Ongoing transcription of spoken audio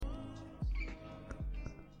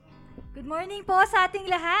Good morning po sa ating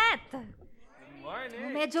lahat. Good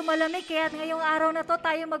morning. Medyo malamig kaya ngayong araw na to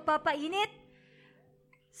tayo magpapainit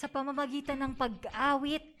sa pamamagitan ng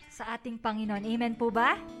pag-awit sa ating Panginoon. Amen po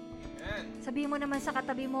ba? Amen. Sabihin mo naman sa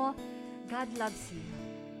katabi mo, God loves you.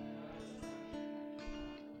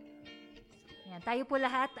 Yan, tayo po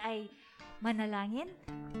lahat ay manalangin.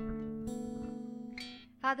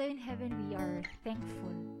 Father in heaven, we are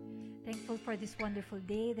thankful. Thankful for this wonderful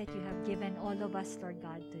day that you have given all of us, Lord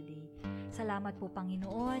God, today. Salamat po,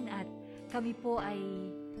 Panginoon, at kami po ay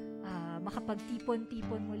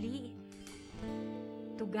makapagtipon-tipon muli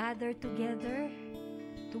to gather together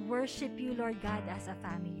to worship you, Lord God, as a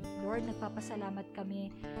family. Lord, nagpapasalamat kami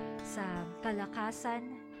sa kalakasan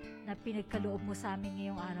na pinagkaloob mo sa amin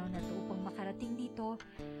ngayong araw na ito upang makarating dito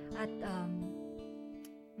at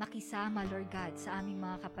makisama, Lord God, sa aming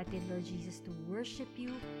mga kapatid, Lord Jesus, to worship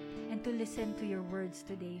you and to listen to your words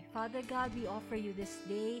today. Father God, we offer you this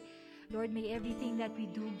day. Lord, may everything that we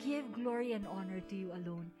do give glory and honor to you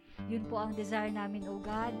alone. Yun po ang desire namin, O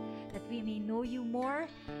God, that we may know you more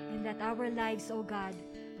and that our lives, O God,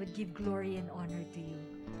 would give glory and honor to you.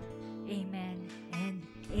 Amen and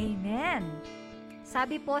amen.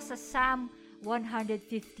 Sabi po sa Psalm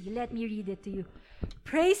 150, let me read it to you.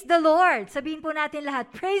 Praise the Lord. Sabihin po natin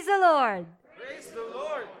lahat, praise the Lord. Praise the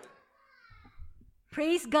Lord.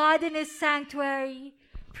 Praise God in His sanctuary.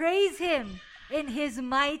 Praise Him in His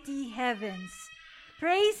mighty heavens.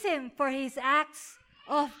 Praise Him for His acts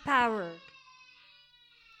of power.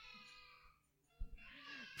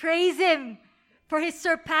 Praise Him for His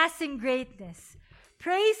surpassing greatness.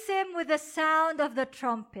 Praise Him with the sound of the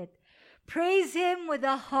trumpet. Praise Him with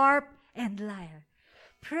the harp and lyre.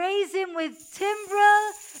 Praise Him with timbrel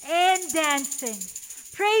and dancing.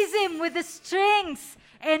 Praise Him with the strings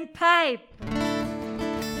and pipe.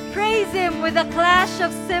 Praise Him with the clash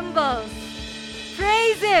of cymbals.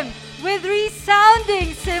 Praise Him with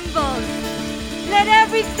resounding cymbals. Let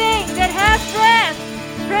everything that has breath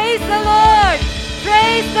praise the Lord.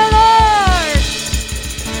 Praise the Lord.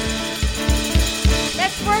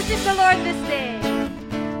 Let's worship the Lord this day.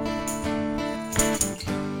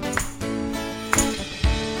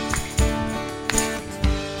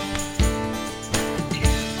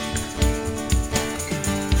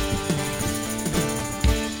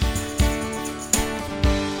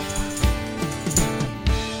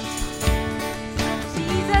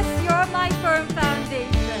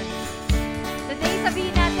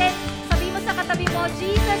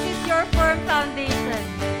 Jesus is your firm foundation.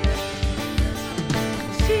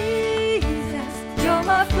 Jesus, you're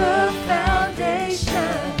my firm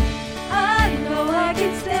foundation. I know I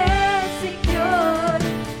can stand secure.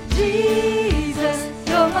 Jesus,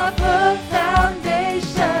 you're my firm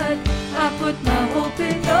foundation. I put my hope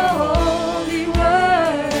in your holy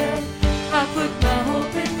word. I put my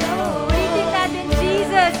hope in your holy word.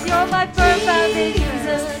 Jesus, you're my firm foundation.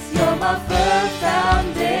 Jesus, you're my firm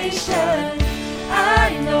foundation.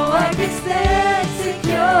 I know I can stand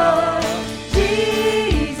secure.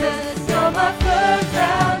 Jesus, you're my firm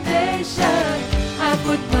foundation. I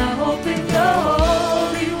put my hope in your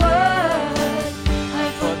holy word.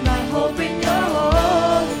 I put my hope in your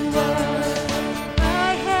holy word.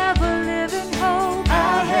 I have a living hope.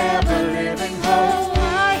 I have a living hope.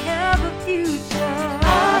 I have a future.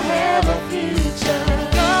 I have a future.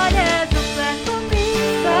 God has a plan for me.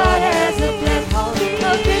 God has a plan for me.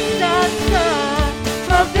 Of disaster.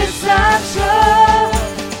 Of destruction.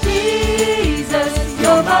 Jesus,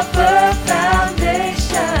 you're my firm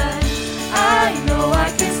foundation. I know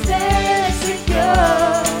I can stand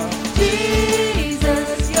secure.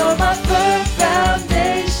 Jesus, you're my firm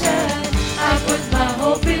foundation. I put my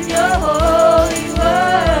hope in your holy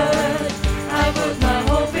word. I put my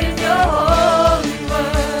hope in your holy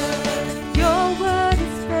word. Your word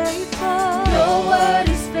is faithful. Your word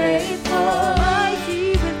is faithful.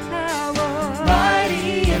 Mighty with power.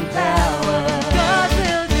 Mighty in power. God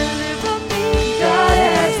will deliver me. God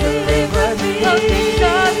has delivered me.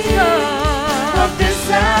 Of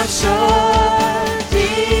disaster.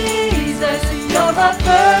 Jesus, you're my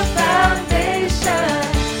firm foundation.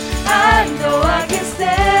 I know I can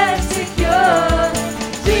stand secure.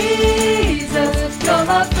 Jesus, you're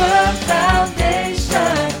my firm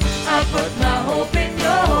foundation. I put my hope in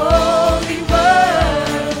your holy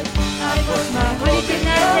word. I put my hope in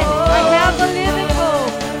your holy word. I have a living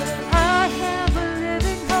hope. I have a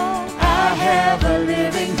living hope. I have a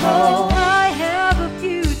living hope. I have a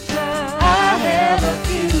future. I have a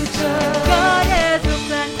future. God has a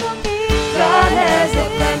plan for me. God has a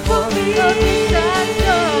plan for me.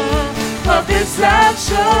 Of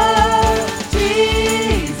disaster.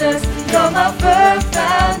 Jesus, you're my firm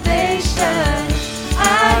foundation.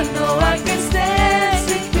 I know I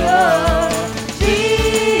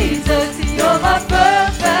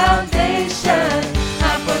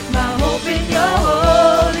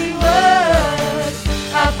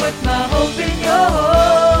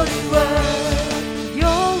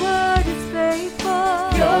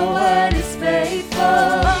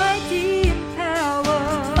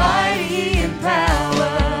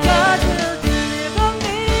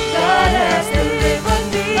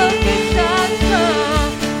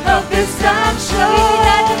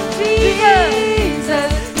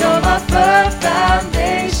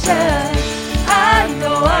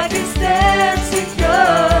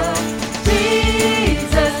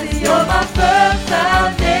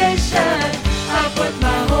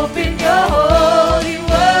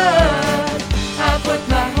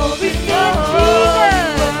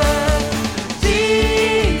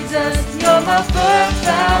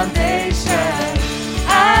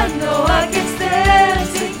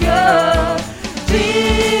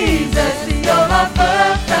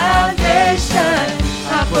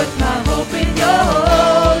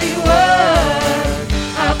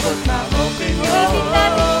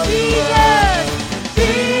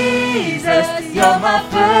my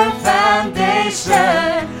firm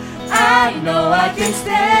foundation. I know I can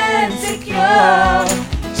stand secure.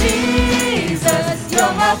 Jesus,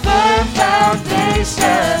 you're my firm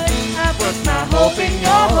foundation. I put my hope in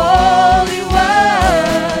your holy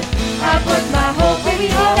word. I put my hope in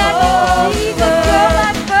your holy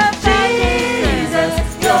word. Jesus,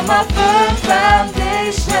 you're my firm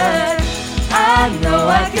foundation. I know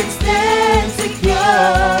I can stand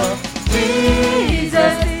secure.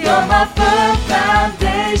 Jesus, you're my firm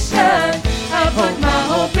foundation. I put my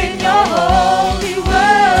hope in your holy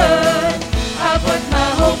word. I put my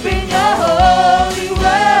hope in your holy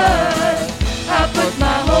word. I put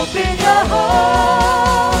my hope in your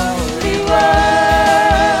holy word.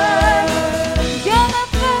 You're my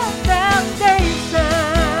firm foundation.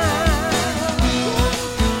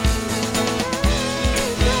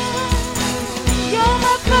 You're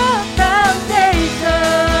my firm foundation.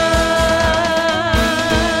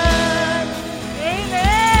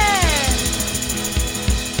 Amen.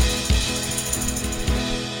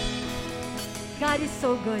 God is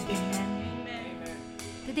so good. Amen.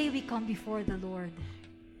 Today we come before the Lord,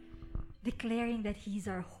 declaring that He's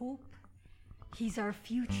our hope, He's our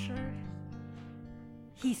future,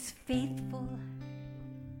 He's faithful,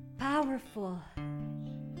 powerful,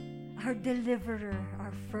 our deliverer,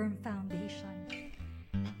 our firm foundation.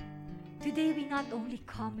 Today we not only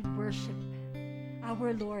come and worship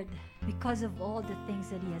our Lord because of all the things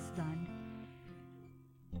that He has done,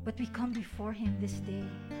 but we come before Him this day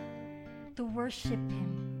to worship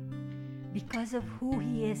Him because of who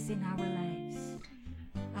He is in our lives.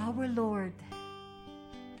 Our Lord,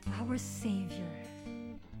 our Savior,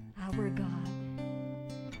 our God.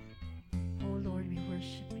 Oh Lord, we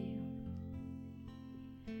worship You.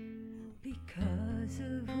 Because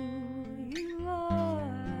of who You are,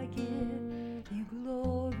 I give You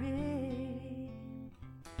glory.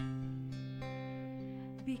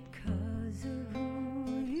 Because of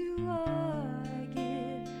who You are, I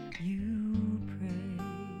give You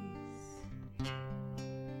praise.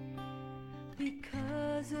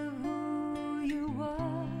 Because of who You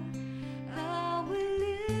are, I will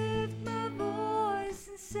lift my voice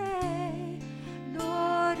and say,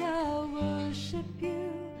 Lord, I worship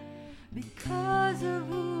You. Because of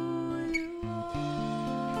who You are,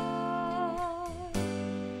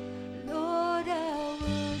 Lord, I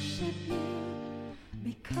worship You.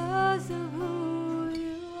 Because of who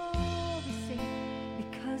You are, we sing,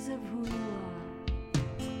 because of who You are.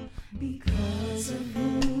 Because of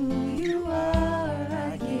who You are,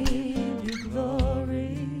 I give You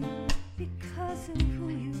glory. Because of who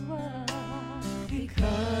You are,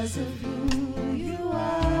 because of who You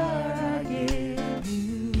are, I give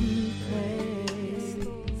You praise.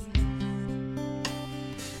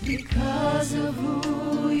 Because of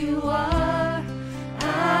who You are,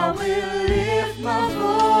 I will lift my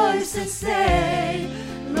voice and say,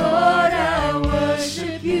 Lord, I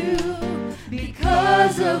worship You.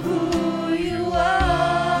 Because of who You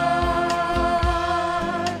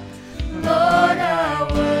are, Lord, I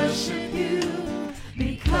worship You.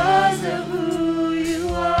 Because of who You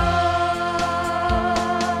are,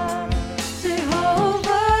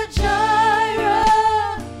 Jehovah Jireh,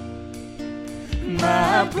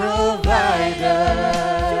 my provider,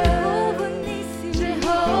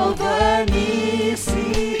 Jehovah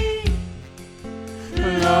Nissi,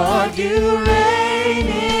 Lord, You reign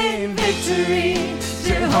in victory,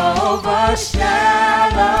 Jehovah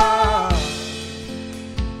Shalom,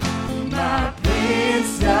 my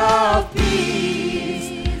Prince of Peace,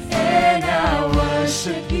 and I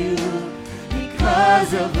worship You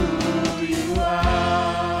because of who You are.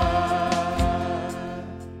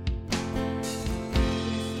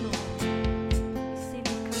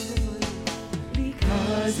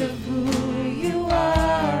 Because of who You are,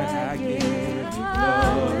 I give You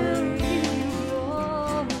glory.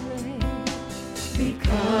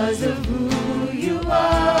 Because of who You are,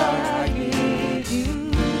 I give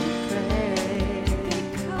You praise.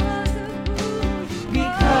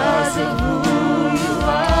 Because of who You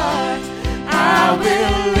are, I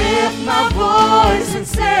will lift my voice and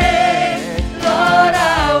say, Lord,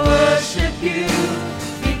 I worship You.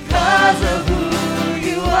 Because of who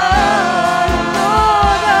You are,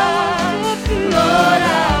 Lord,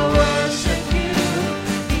 I worship You.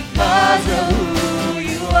 Because of who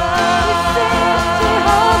You are,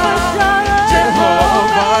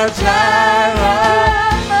 Jehovah Jireh,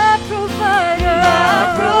 my provider,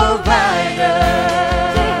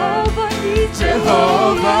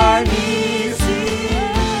 Jehovah Nissi,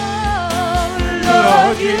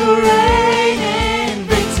 Lord, You reign in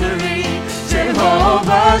victory,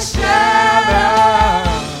 Jehovah Shalom,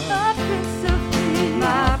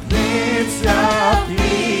 my Prince of Peace.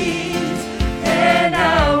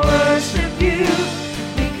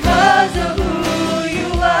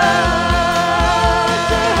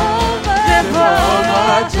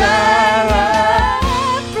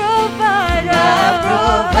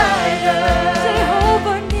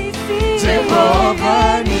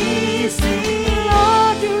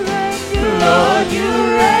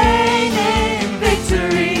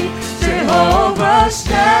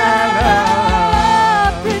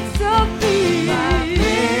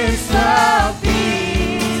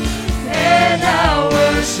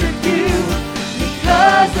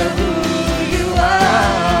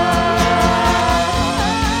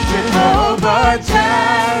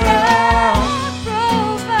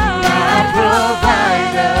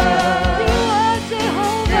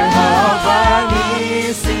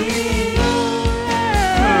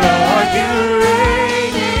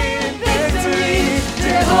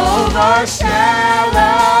 Jehovah Shalom,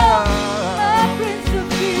 my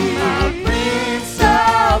Prince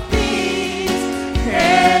of Peace,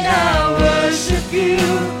 and I worship you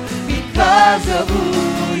because of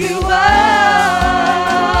who you are,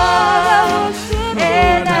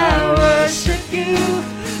 and I worship you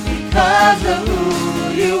because of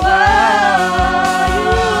who you are,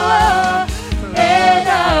 and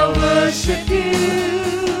I worship you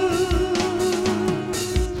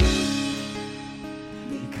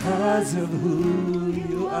because of who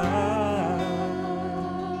you are.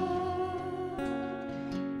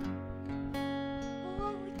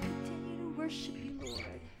 Oh, we continue to worship you,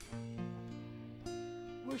 Lord.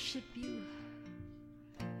 Worship you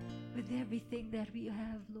with everything that we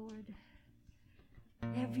have, Lord.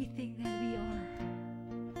 Everything that we are.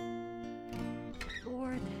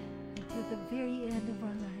 Lord, to the very end of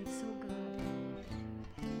our lives, oh God.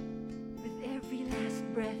 With every last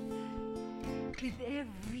breath, with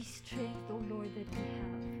every strength, oh Lord, that we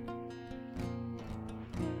have.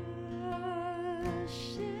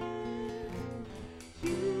 Worship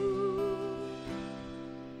you,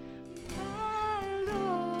 my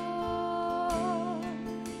Lord,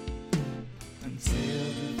 until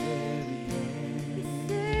the very end. We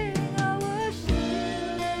sing our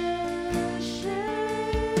worship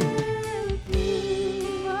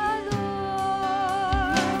you, my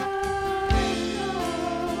Lord,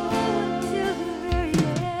 until the very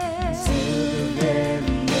end. Until the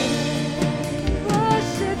very end.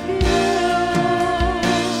 Worship you.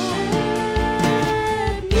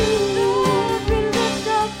 Lord, we lift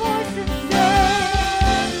our voice and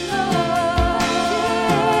sing, Lord.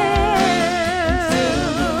 Until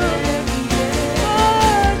the very end.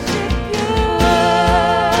 Worship you.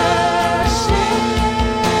 Worship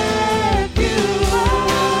you, my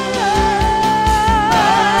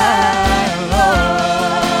Lord,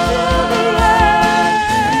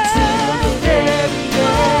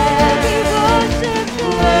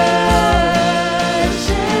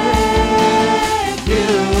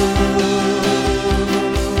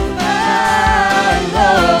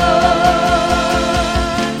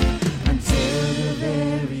 until the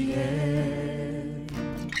very end.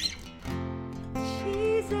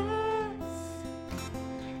 Jesus,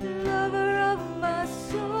 lover of my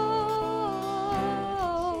soul.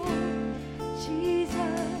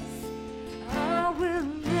 Jesus, I will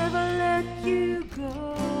never let you go.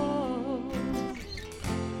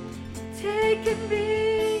 Taking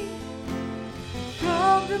me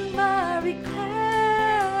from the miry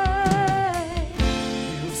clay.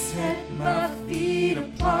 You set my feet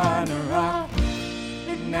upon a rock,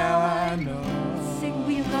 and now I know. Sing,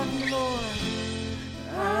 we love you, Lord.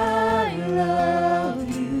 I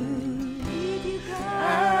love you.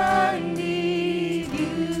 I need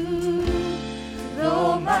you.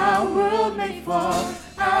 Though my world may fall,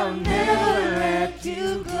 I'll never let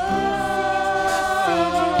you go.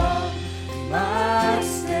 My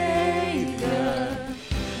Savior,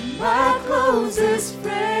 my closest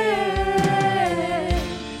friend,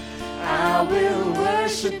 I will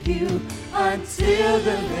worship you until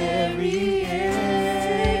the very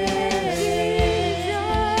end.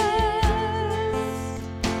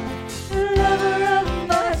 Lover of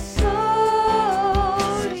my soul,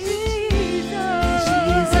 Jesus,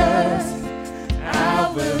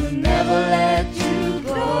 I will never let you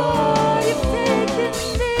go. You've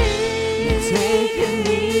taken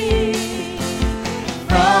me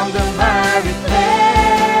from the miry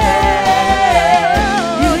clay.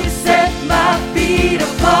 You set my feet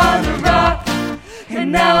upon the rock,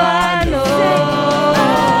 and now I know.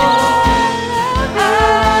 I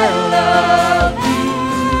love you.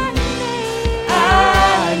 I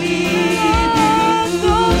need you.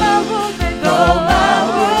 Though my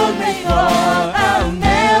world may fall, I'll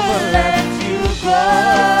never let you go.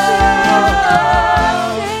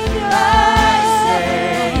 My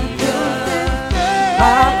Savior,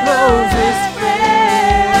 my closest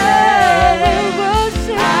friend,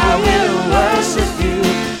 I will worship you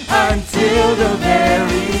until the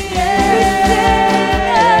very end.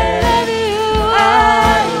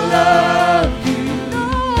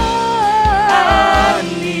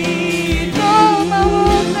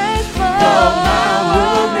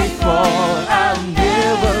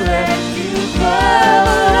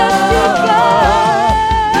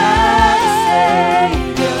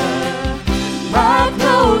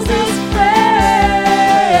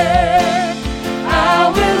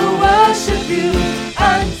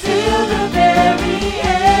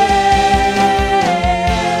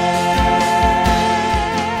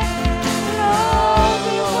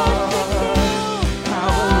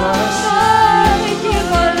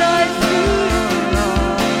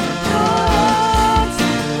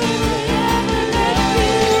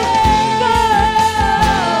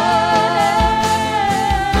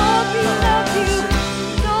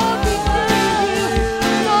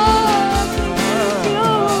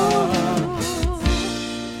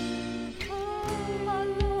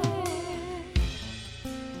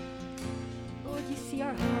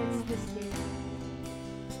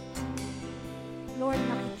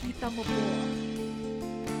 mo po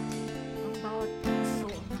ang bawat puso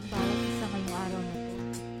ng bawat isa ngayong araw na po.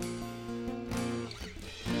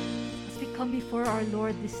 As we come before our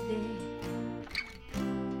Lord this day,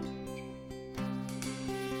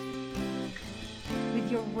 with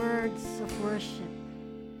your words of worship,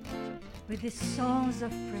 with these songs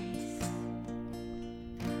of praise,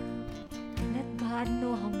 let God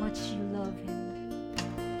know how much you love Him.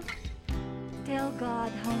 Tell God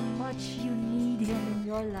how much you need Him in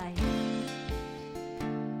your life,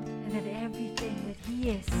 and that everything that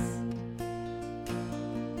He is,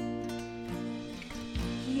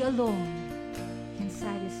 He alone can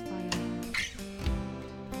satisfy our hearts.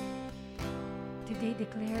 Today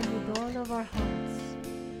declare with all of our hearts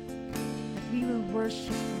that we will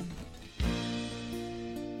worship Him.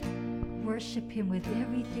 Worship Him with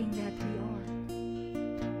everything that we are.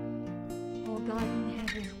 Oh God in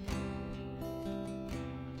heaven,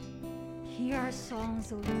 hear our songs,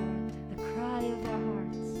 O Lord, the cry of our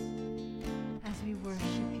hearts as we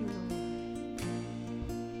worship you, Lord.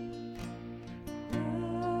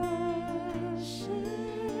 Worship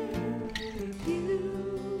you,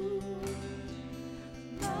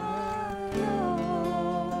 my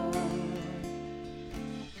Lord,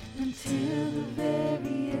 until the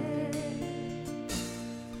very end.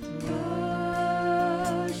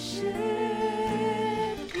 Worship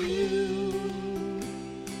you,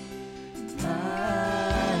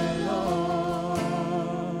 my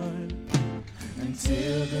Lord,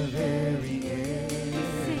 until the very end.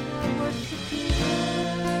 Sing, I worship you.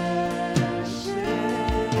 Worship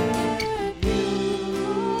you,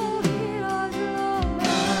 hear our love,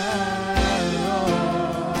 my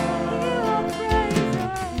Lord, hear our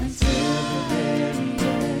praises until the very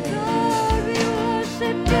end. Lord, we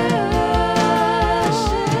worship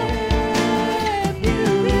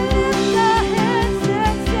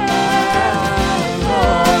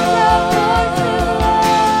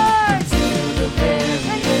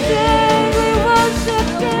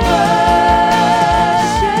you.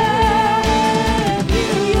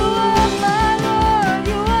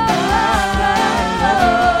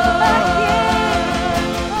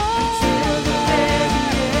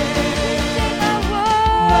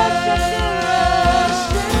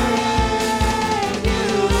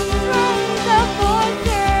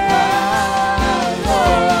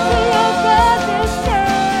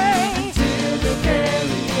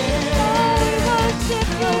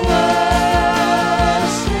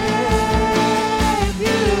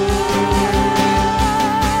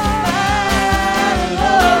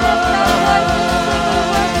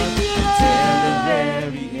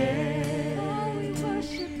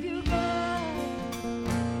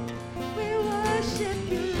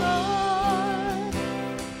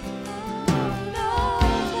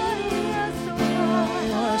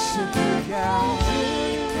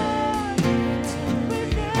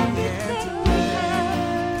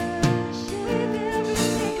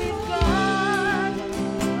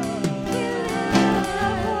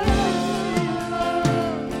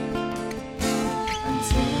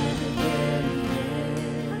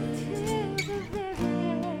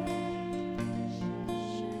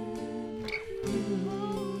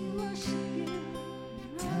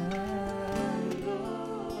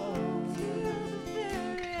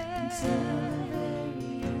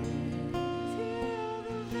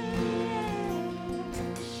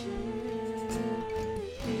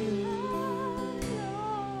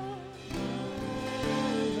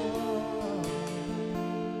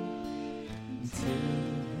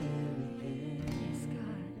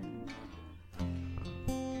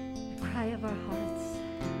 Of our hearts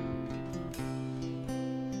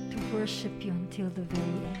to worship you until the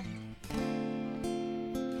very end.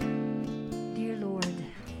 Dear Lord,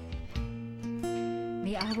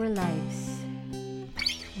 may our lives,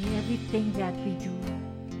 may everything that we do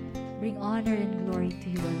bring honor and glory to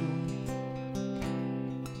you alone.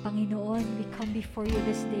 Panginoon, we come before you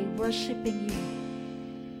this day worshiping you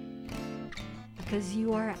because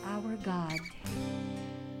you are our God.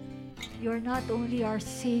 You are not only our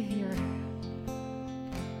Savior,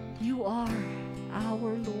 you are our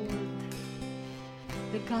Lord,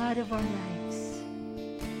 the God of our lives,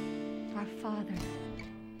 our Father.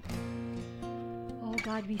 Oh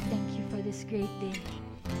God, we thank you for this great day.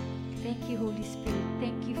 Thank you, Holy Spirit.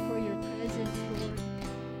 Thank you for your presence, Lord.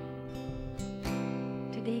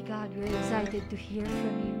 Today, God, we're excited to hear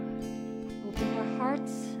from you. Open our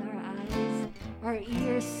hearts, our eyes, our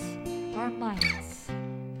ears, our minds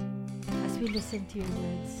as we listen to your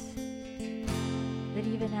words. That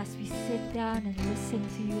even as we sit down and listen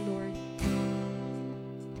to you, Lord,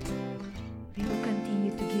 we will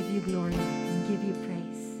continue to give you glory and give you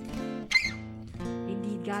praise.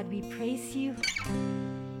 Indeed, God, we praise you.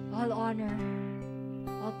 All honor,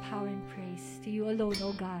 all power and praise to you alone,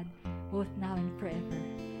 O God, both now and forever.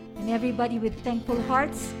 And everybody with thankful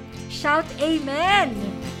hearts, shout Amen!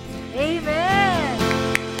 Amen!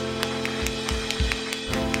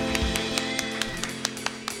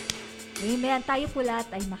 Amen. Tayo po lahat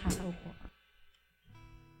ay makakaupo.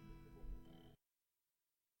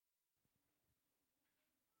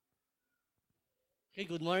 Okay,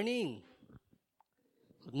 good morning.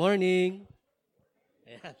 Good morning.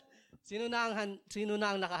 Ayan. Sino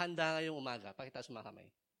na ang nakahanda ngayong umaga? Pakita sa mga kamay.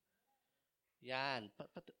 Yan.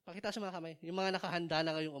 Pakita sa mga kamay. Yung mga nakahanda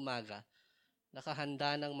na ngayong umaga,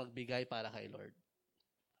 nakahanda nang magbigay para kay Lord.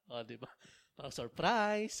 O, di ba? Parang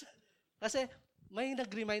surprise. Kasi may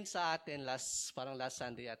nag-remind sa atin parang last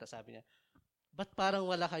Sunday yata, sabi niya, ba't parang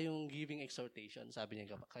wala kayong giving exhortation? Sabi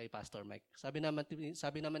niya kay Pastor Mike. Sabi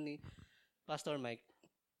naman ni Pastor Mike,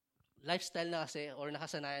 lifestyle na kasi or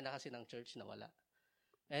nakasanayan na kasi ng church na wala.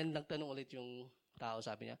 And nagtanong ulit yung tao,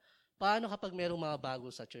 sabi niya, paano kapag merong mga bago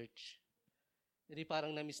sa church? Hindi parang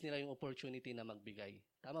na-miss nila yung opportunity na magbigay.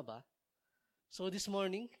 Tama ba? So this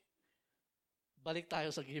morning, balik tayo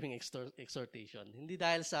sa giving exhortation. Hindi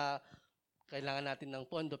dahil sa kailangan natin ng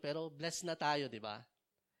pondo, pero blessed na tayo, di ba?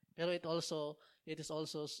 Pero it is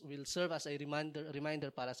also will serve as a reminder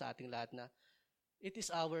para sa ating lahat na it is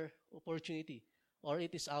our opportunity or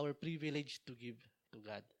it is our privilege to give to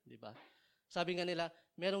God, di ba? Sabi nga nila,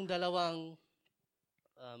 merong dalawang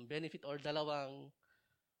benefit or dalawang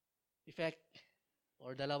effect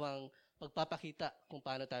or dalawang pagpapakita kung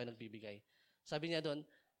paano tayo nagbibigay. Sabi niya doon,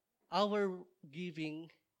 our giving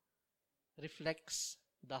reflects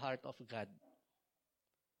the heart of God.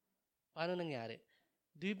 Paano nangyari?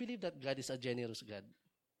 Do you believe that God is a generous God?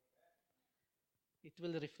 It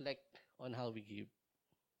will reflect on how we give.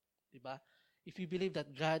 Diba? If we believe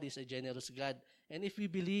that God is a generous God, and if we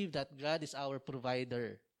believe that God is our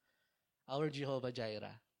provider, our Jehovah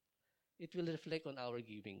Jireh, it will reflect on our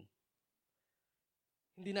giving.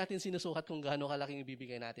 Hindi natin sinusukat kung gaano kalaking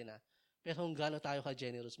ibibigay natin, pero kung gaano tayo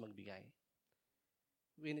ka-generous magbigay.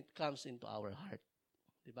 When it comes into our heart.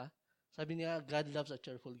 Diba? Sabi niya, God loves a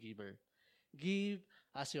cheerful giver. Give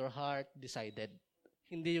as your heart decided.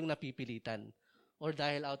 Hindi yung napipilitan or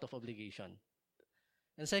dahil out of obligation.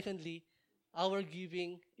 And secondly, our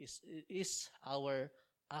giving is our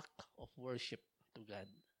act of worship to God.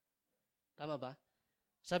 Tama ba?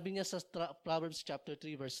 Sabi niya sa Proverbs chapter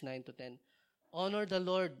 3 verse 9 to 10, honor the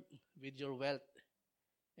Lord with your wealth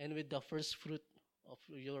and with the first fruit of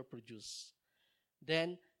your produce.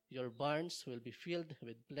 Then your barns will be filled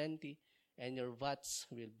with plenty, and your vats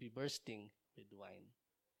will be bursting with wine.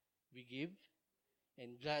 We give,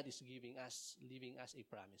 and God is leaving us a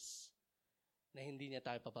promise na hindi niya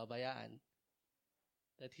tayo papabayaan,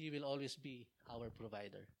 that He will always be our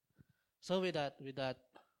provider. So with that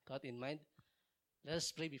thought in mind, let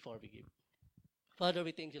us pray before we give. Father,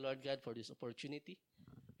 we thank you, Lord God, for this opportunity.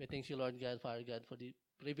 We thank you, Lord God, Father God, for the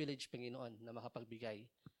privilege, Panginoon, na makapagbigay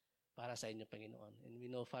para sa inyo, Panginoon. And we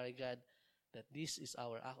know, Father God, that this is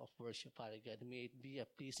our act of worship, Father God. May it be a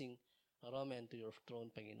pleasing aroma unto your throne,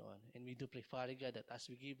 Panginoon. And we do pray, Father God, that as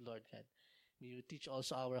we give, Lord God, may you teach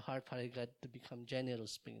also our heart, Father God, to become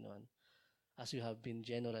generous, Panginoon, as you have been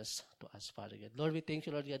generous to us, Father God. Lord, we thank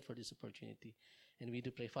you, Lord God, for this opportunity. And we do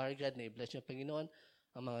pray, Father God, na i-bless niyo, Panginoon,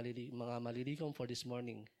 ang mga malilikom for this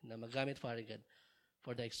morning na magamit, Father God,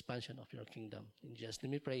 for the expansion of your kingdom. In Jesus'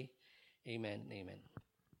 name we pray. Amen. Amen.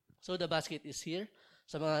 So the basket is here.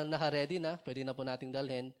 Sa mga naka-ready na, pwede na po nating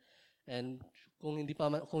dalhin. And kung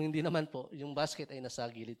hindi naman po, yung basket ay nasa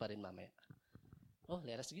gilid pa rin mamaya. Oh,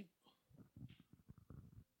 let us give.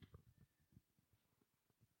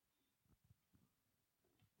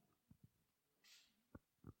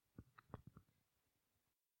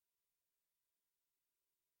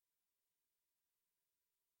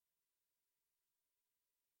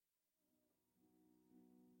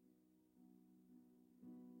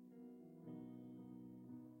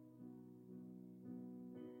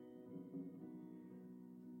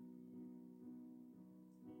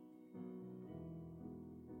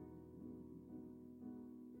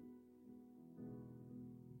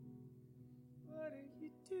 What are you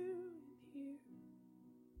doing here?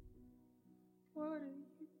 What are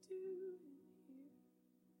you doing here?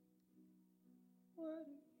 What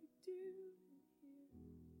are you doing here?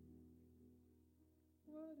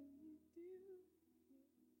 What are you doing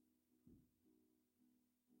here?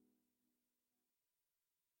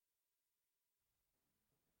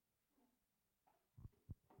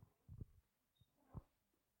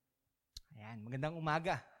 Ayan, magandang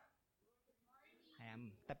umaga.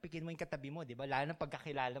 Tapikin mo yung katabi mo, di ba? Lalo na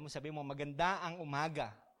pagkakilala mo, sabi mo, maganda ang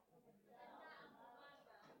umaga.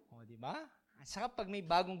 O, di ba? At saka pag may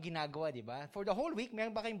bagong ginagawa, di ba? For the whole week,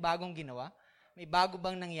 meron ba kayong bagong ginawa? May bago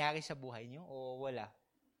bang nangyari sa buhay nyo? O wala?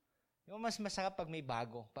 Yung mas masarap pag may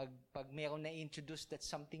bago. Pag mayroong na-introduce that's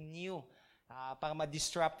something new para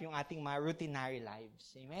ma-disrupt yung ating mga routinary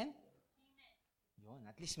lives. Amen? Yun,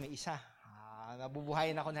 at least may isa.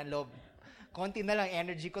 Nabubuhayin ako ng loob. Konti na lang,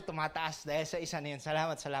 energy ko tumataas dahil sa isa na yun.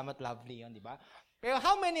 Salamat, lovely yun, di ba? Pero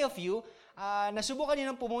how many of you, nasubukan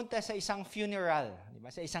niyo nang pumunta sa isang funeral, di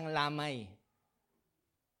ba? Sa isang lamay?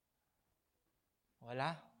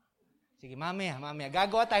 Wala? Sige, mamaya.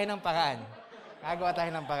 Gagawa tayo ng paraan.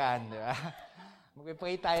 Di ba?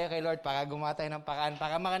 Mag-pray tayo kay Lord para gumawa tayo ng paraan,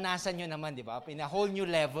 para maranasan nyo naman, di ba? In a whole new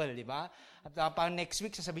level, di ba? At parang next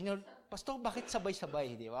week, sasabihin nyo, Pastor, bakit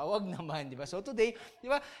sabay-sabay, di ba? Huwag naman, di ba? So today,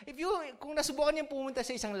 di ba, kung nasubukan niyo pumunta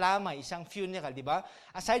sa isang lamay, isang funeral, di ba?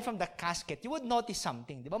 Aside from the casket, you would notice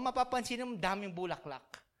something, di ba? Mapapansin mo daming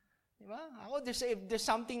bulaklak. Di ba? Ako, there's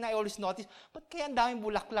something na I always notice, ba't kaya ang daming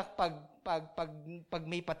bulaklak pag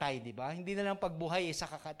may patay, di ba? Hindi na lang pagbuhay,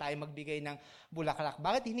 saka tayo magbigay ng bulaklak.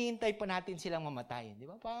 Bakit hinihintay pa natin silang mamatay? Di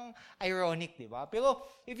ba? Parang ironic, di ba? Pero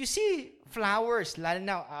if you see flowers, lalo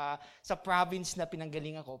na sa province na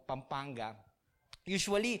pinanggalingan ko, Pampanga,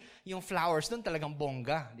 usually, yung flowers doon talagang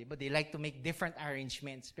bongga. Di ba? They like to make different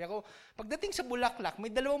arrangements. Pero pagdating sa bulaklak, may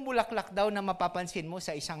dalawang bulaklak daw na mapapansin mo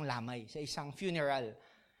sa isang lamay, sa isang funeral.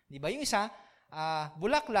 Di ba? Yung isa,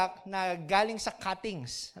 bulaklak na galing sa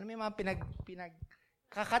cuttings. Ano may mga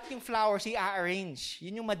kakat yung flowers, i-arrange.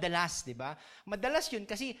 Yun yung madalas, di ba? Madalas yun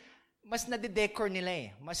kasi mas nadedecor nila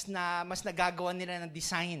eh. Mas nagagawa nila ng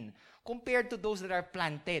design compared to those that are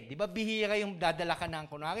planted. Di ba? Bihira yung dadala ka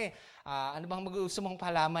ng, kunwari, ano bang gusto mong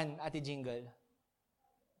palaman, Ate Jingle?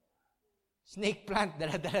 Snake plant,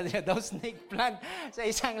 dala-dala daw snake plant sa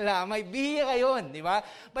isang lamay. Bihira yun, di ba?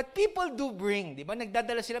 But people do bring, di ba?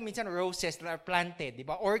 Nagdadala sila minsan roses that are planted, di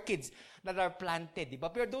ba? Orchids that are planted, di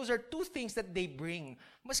ba? Pero those are two things that they bring.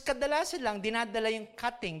 Mas kadalasan lang, dinadala yung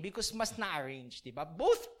cutting because mas na-arrange, di ba?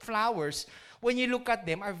 Both flowers, when you look at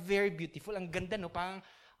them, are very beautiful. Ang ganda, no? Parang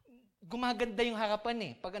gumaganda yung harapan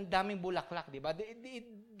eh. Pag ang daming bulaklak, di ba?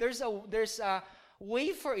 There's a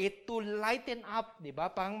way for it to lighten up, di ba?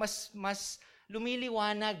 Parang mas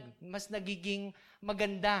lumiliwanag, mas nagiging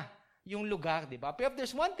maganda yung lugar, di ba? Pero if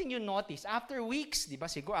there's one thing you notice, after weeks, di ba?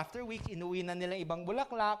 Siguro after weeks, inuwi na nila ibang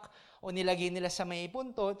bulaklak o nilagay nila sa may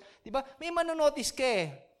puntot, di ba? May manonotice ka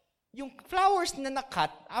eh. Yung flowers na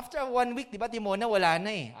nakat, after 1 week, di ba, Timona, wala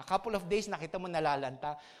na eh. A couple of days, nakita mo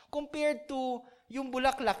nalalanta. Compared to yung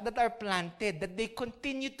bulaklak that are planted, that they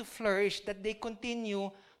continue to flourish, that they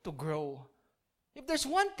continue to grow. If there's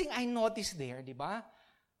one thing I noticed there, di ba?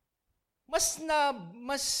 Mas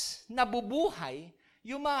nabubuhay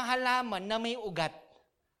yung mga halaman na may ugat.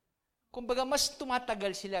 Kumbaga, mas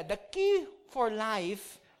tumatagal sila. The key for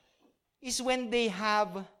life is when they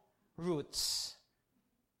have roots.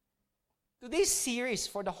 Today's series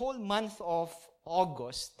for the whole month of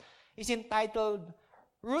August is entitled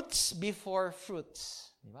Roots Before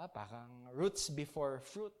Fruits. Di ba? Parang roots before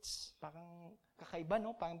fruits. Parang kakaiba,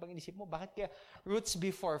 no? Parang pag-inisip mo, bakit kaya roots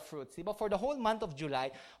before fruits? Diba? For the whole month of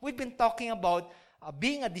July, we've been talking about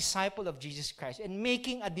being a disciple of Jesus Christ and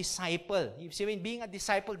making a disciple. You see, being a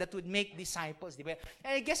disciple that would make disciples, diba?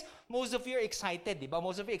 And I guess most of you are excited, diba?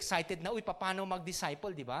 Most of you are excited na, paano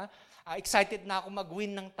mag-disciple, diba? Excited na akong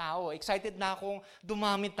mag-win ng tao. Excited na akong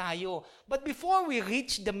dumami tayo. But before we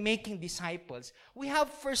reach the making disciples, we have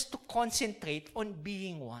first to concentrate on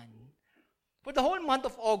being one. For the whole month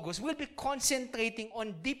of August, we'll be concentrating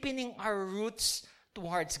on deepening our roots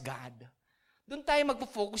towards God. Doon tayo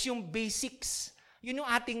magpo-focus yung basics. Yun yung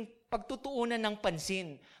ating pagtutuunan ng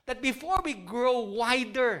pansin. That before we grow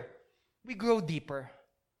wider, we grow deeper.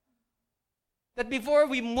 That before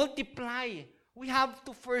we multiply, we have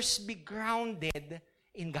to first be grounded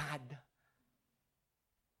in God.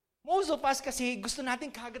 Most of us kasi gusto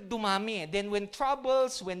natin kagad dumami. Then when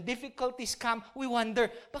troubles, when difficulties come, we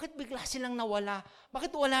wonder, bakit bigla silang nawala?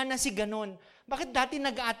 Bakit wala na si ganon? Bakit dati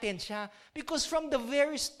nag-a-attend siya? Because from the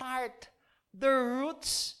very start, their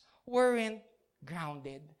roots weren't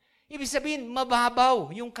grounded. Ibig sabihin,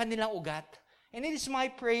 mababaw yung kanilang ugat. And it is my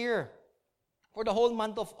prayer for the whole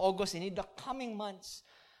month of August and in the coming months,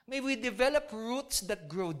 may we develop roots that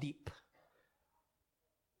grow deep.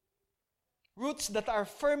 Roots that are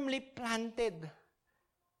firmly planted.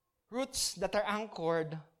 Roots that are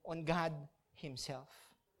anchored on God Himself.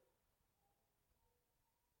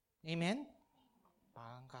 Amen?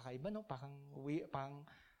 Parang kakaiba, no? Parang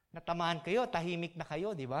natamaan kayo, tahimik na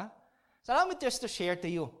kayo, di ba? So allow me just to share to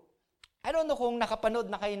you I don't know kung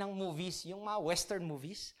nakapanood na kayo ng movies, yung mga western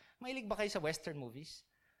movies. Mahilig ba kayo sa western movies?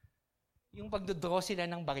 Yung pagdodraw sila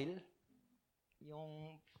ng baril.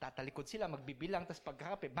 Yung tatalikod sila, magbibilang, tapos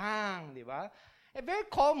pagkakape, bang, di ba? Very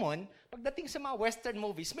common, pagdating sa mga western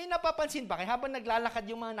movies, may napapansin ba kayo habang naglalakad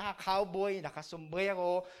yung mga naka-cowboy,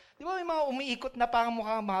 naka-sombrero, di ba may mga umiikot na parang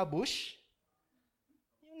mukhang mga bush?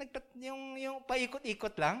 Yung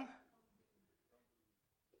paikot-ikot lang?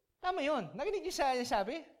 Tama yun. Narinig niyo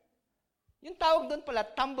sabi? Yung tawag doon pala,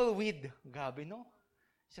 tumbleweed. Gabi, no?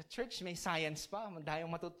 Sa church, may science pa. Dahil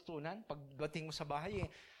matututunan. Pagdating mo sa bahay,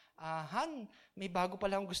 Han, may bago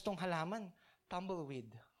pala akong gustong halaman. Tumbleweed.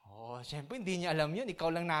 Oh, syempre, hindi niya alam yun. Ikaw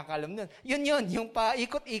lang nakakalam yun. Yun. Yung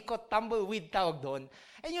paikot-ikot, tumbleweed tawag doon.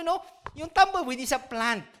 And you know, yung tumbleweed is a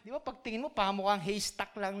plant. Di ba? Pag tingin mo, parang mukhang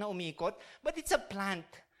haystack lang na umikot. But it's a plant.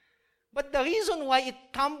 But the reason why it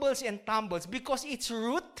tumbles and tumbles, because its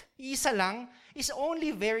root, isa lang, is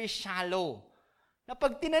only very shallow. Na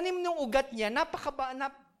pag tinanim ng ugat niya,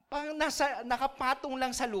 nakapatong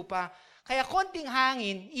lang sa lupa. Kaya konting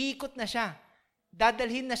hangin, iikot na siya.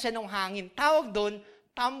 Dadalhin na siya ng hangin. Tawag doon,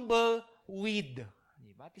 tumbleweed.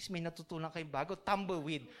 Diba? At least may natutunan kayo bago,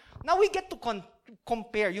 tumbleweed. Now we get to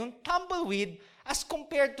compare yung tumbleweed as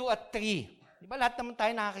compared to a tree. Diba? Lahat naman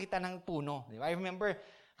tayo nakakita ng puno. Diba? I remember,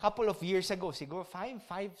 couple of years ago, siguro 5,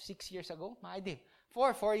 6 years ago,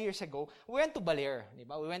 4 years ago, we went to Baler.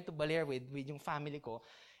 Diba? We went to Baler with yung family ko.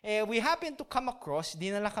 We happened to come across,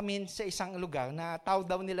 dinala kami sa isang lugar na tawag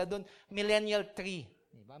daw nila doon, millennial tree.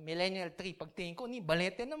 Diba? Millennial tree. Pagtingin ko,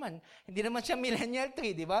 balete naman. Hindi naman siya millennial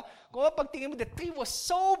tree, di ba? Kung pagtingin mo, the tree was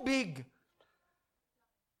so big.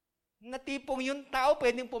 Na tipong yung tao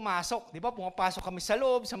pwedeng pumasok. Di ba? Pumapasok kami sa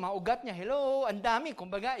loob, sa mga ugat niya. Hello, ang dami.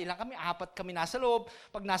 Kumbaga, ilang kami? 4 kami nasa loob.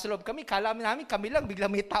 Pag nasa loob kami, kala namin kami lang. Bigla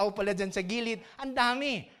may tao pala dyan sa gilid. Ang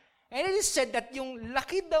dami. And it is said that yung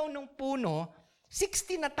laki daw ng puno,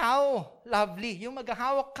 60 na tao. Lovely. Yung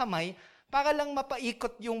maghahawak kamay, para lang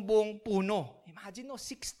mapaikot yung buong puno. Imagine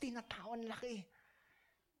 60 na tao, ang laki.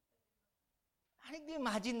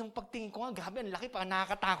 Imagine nung pagtingin ko nga, grabe, ang laki, parang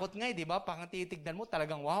nakakatakot nga, di ba? Parang titignan mo,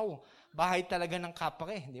 talagang wow, bahay talaga ng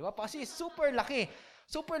kapre, di ba? Kasi super laki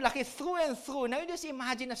through and through. Now, just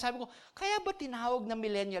imagine na sabi ko, kaya ba tinawag na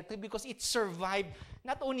millennial tree? Because it survived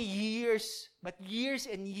not only years, but years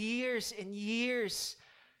and years and years.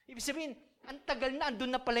 Ibig sabihin, ang tagal na,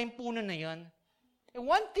 andun na pala yung puno na yan. And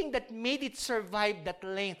one thing that made it survive that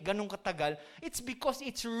length, ganun katagal, it's because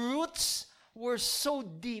its roots were so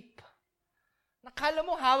deep. Nakala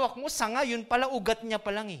mo, hawak mo, sanga, yun pala, ugat niya pa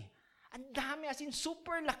lang eh. Ang dami, as in,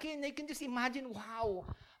 super laki. And you can just imagine, wow.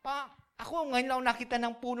 Ako, ngayon lang nakita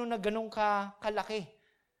ng puno na ganun kalaki.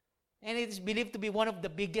 And it is believed to be one of the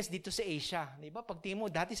biggest dito sa Asia. Diba? Pag tingin mo,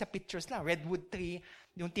 dati sa pictures lang, redwood tree,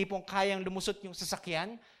 yung tipong kayang lumusot yung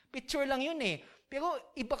sasakyan, picture lang yun eh. Pero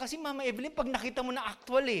iba kasi, Mama Evelyn, pag nakita mo na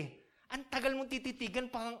actual eh, ang tagal mong tititigan,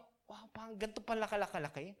 parang, wow, parang ganito pala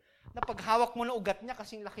kalaki. Na paghawak mo na ugat niya,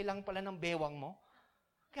 kasing laki lang pala ng bewang mo.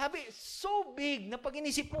 Grabe, so big, na pag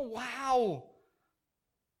inisip mo, wow!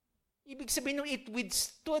 Ibig sabihin nung it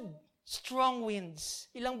withstood strong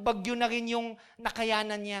winds. Ilang bagyo na rin yung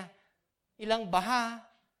nakayanan niya. Ilang baha.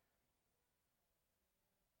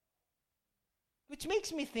 Which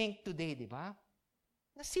makes me think today, di ba?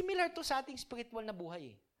 Na similar to sa ating spiritual na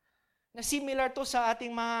buhay. Na similar to sa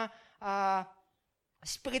ating mga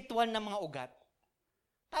spiritual na mga ugat.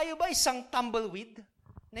 Tayo ba isang tumbleweed?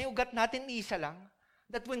 Na yung ugat natin isa lang?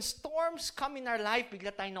 That when storms come in our life,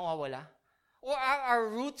 bigla tayong nawawala? Or are our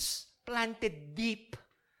roots planted deep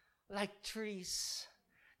like trees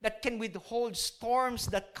that can withhold storms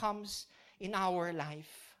that comes in our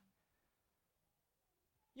life?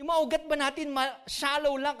 Yung mga ugat ba natin,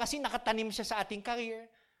 shallow lang kasi nakatanim siya sa ating career,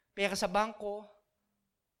 pera sa bangko,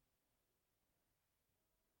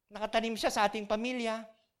 nakatanim siya sa ating pamilya.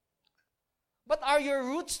 But are your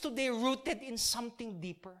roots today rooted in something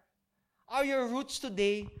deeper? Are your roots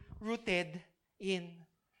today rooted in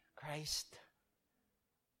Christ?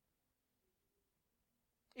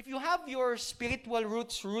 If you have your spiritual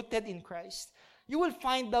roots rooted in Christ, you will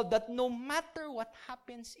find out that no matter what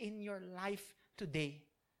happens in your life today,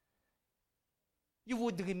 you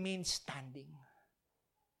would remain standing.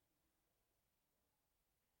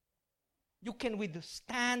 You can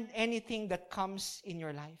withstand anything that comes in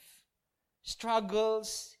your life.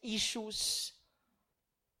 Struggles, issues.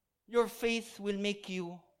 Your faith will make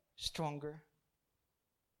you stronger.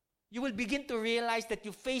 You will begin to realize that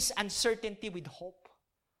you face uncertainty with hope.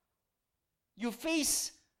 You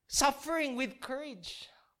face suffering with courage.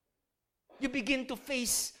 You begin to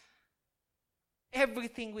face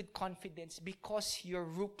everything with confidence because your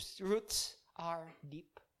roots are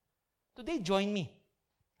deep. Today, join me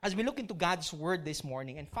as we look into God's Word this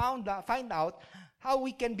morning and find out how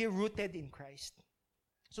we can be rooted in Christ.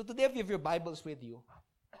 So today, if you have your Bibles with you,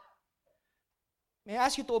 may I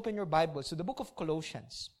ask you to open your Bibles to the book of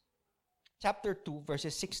Colossians, chapter 2,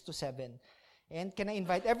 verses 6 to 7. And can I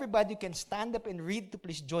invite everybody who can stand up and read to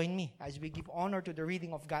please join me as we give honor to the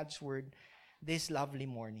reading of God's Word this lovely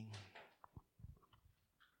morning.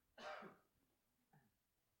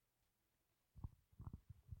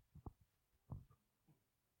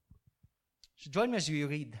 So join me as we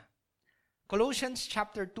read. Colossians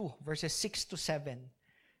chapter 2, verses 6 to 7.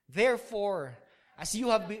 Therefore, as you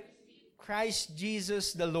have Christ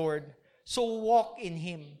Jesus the Lord, so walk in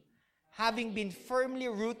Him, having been firmly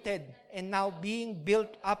rooted and now being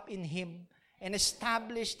built up in Him and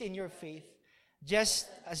established in your faith, just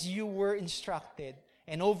as you were instructed,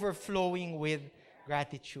 and overflowing with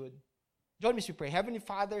gratitude. Join me as we pray. Heavenly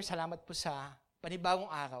Father, salamat po sa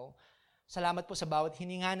panibagong araw. Salamat po sa bawat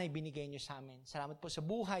hininga na ibinigay niyo sa amin. Salamat po sa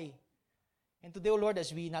buhay. And today, O Lord,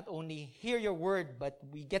 as we not only hear your word, but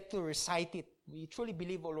we get to recite it, we truly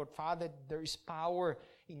believe, O Lord Father, there is power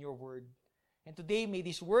in your word. And today, may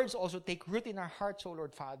these words also take root in our hearts, O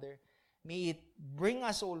Lord Father. May it bring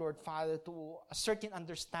us, O Lord Father, to a certain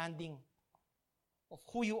understanding of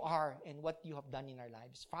who you are and what you have done in our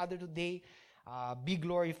lives. Father, today, be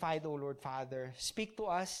glorified, O Lord Father. Speak to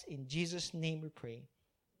us. In Jesus' name we pray.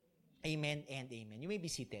 Amen and amen. You may be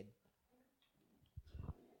seated.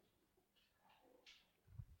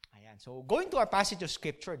 Ayan. So, going to our passage of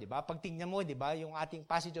Scripture, di ba? Pag tingnan mo, di ba, yung ating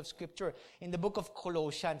passage of Scripture in the book of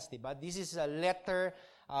Colossians, di ba? This is a letter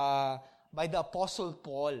by the Apostle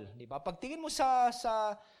Paul, di ba? Pag tingin mo sa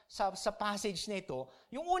passage na ito,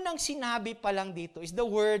 yung unang sinabi pa lang dito is the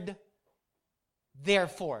word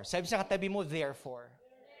therefore. Sabi sa katabi mo, therefore.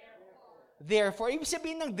 Therefore. Ibig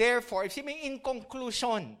sabihin ng therefore, ibig sabihin in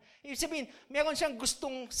conclusion. Ibig sabihin, meron siyang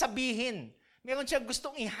gustong sabihin. Meron siyang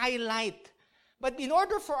gustong i-highlight. But in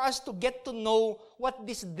order for us to get to know what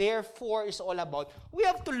this therefore is all about, we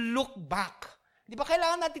have to look back. Di ba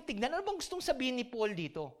kailangan natin tignan, ano bang gustong sabihin ni Paul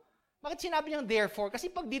dito? Bakit sinabi niyang therefore? Kasi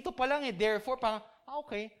pag dito pa lang therefore, parang,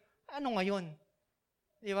 okay, ano ngayon?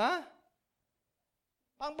 Di ba?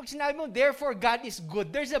 Pag sinabi mo, therefore, God is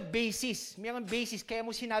good. There's a basis. Mayroong basis. Kaya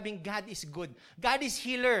mo sinabing God is good. God is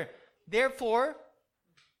healer. Therefore,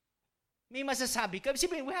 may masasabi ka.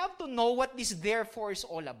 Sabihin, we have to know what this therefore is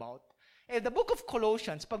all about. The book of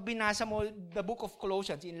Colossians, pag binasa mo the book of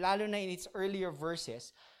Colossians, lalo na in its earlier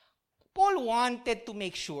verses, Paul wanted to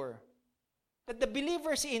make sure that the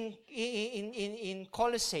believers in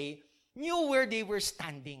Colossae knew where they were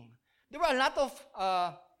standing. There were a lot of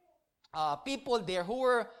people there who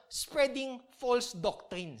were spreading false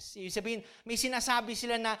doctrines. Ibig sabihin, may sinasabi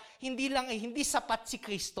sila na hindi sapat si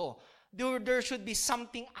Kristo. There should be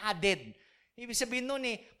something added. Ibig sabihin nun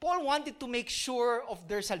Paul wanted to make sure of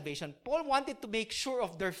their salvation. Paul wanted to make sure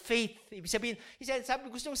of their faith. Ibig sabihin,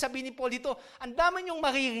 gusto niyong sabihin ni Paul dito, ang dami niyong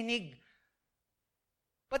maririnig.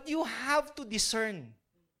 But you have to discern.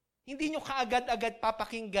 Hindi niyo kaagad-agad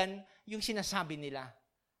papakinggan yung sinasabi nila.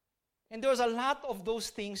 And there was a lot of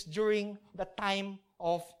those things during the time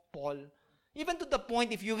of Paul. Even to the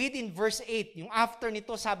point, if you read in verse 8, yung after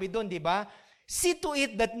nito, sabi doon, di ba? See to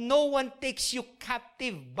it that no one takes you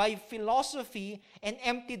captive by philosophy and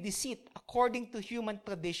empty deceit, according to human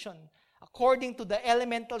tradition, according to the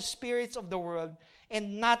elemental spirits of the world,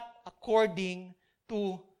 and not according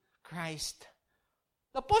to Christ.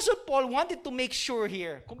 The Apostle Paul wanted to make sure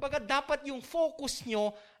here, kumbaga dapat yung focus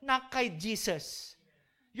nyo na kay Jesus.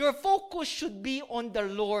 Your focus should be on the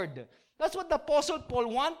Lord. That's what the Apostle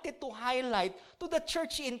Paul wanted to highlight to the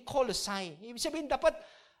church in Colossae. Ibig sabihin, dapat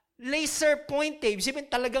laser point Ibig sabihin,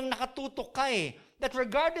 talagang nakatutok ka That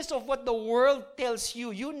regardless of what the world tells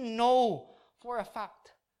you, you know for a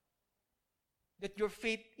fact that your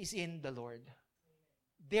faith is in the Lord.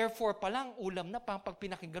 Therefore, palang ulam na, pag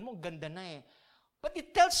pinakinggan mo, ganda na But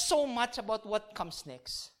it tells so much about what comes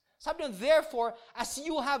next. Sabi nyo, therefore, as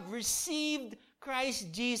you have received Christ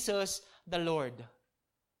Jesus the Lord.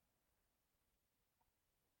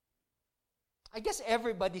 I guess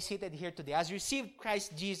everybody seated here today has received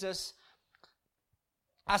Christ Jesus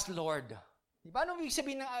as Lord. Diba? Anong ibig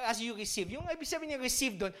sabihin ng as you receive? Yung ibig sabihin ng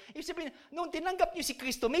receive doon, ibig sabihin, nung tinanggap niyo si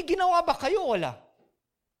Kristo, may ginawa ba kayo o wala?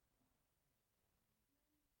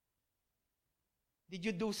 Did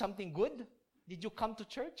you do something good? Did you come to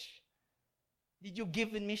church? Did you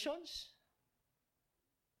give in missions?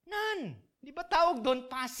 None. Di ba tawag doon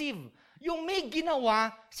passive? Yung may ginawa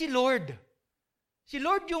si Lord. Si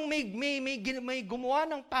Lord yung may gumawa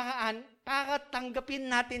ng paraan para tanggapin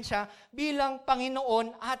natin siya bilang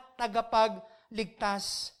Panginoon at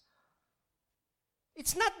tagapagligtas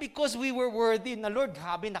It's not because we were worthy na, Lord,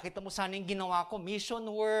 grabe, nakita mo sana yung ginawa ko, mission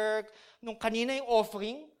work, nung kanina yung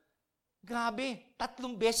offering, grabe, 3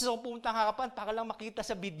 beses ako pumunta ng harapan para lang makita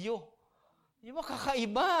sa video. Di ba,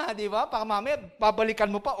 kakaiba, di ba? Para mamaya, babalikan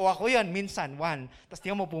mo pa, ako yan, minsan, 1. Tapos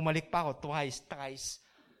tingnan mo, pumalik pa ako, twice, thrice.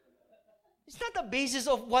 It's not the basis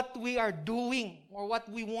of what we are doing or what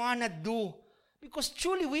we wanna do. Because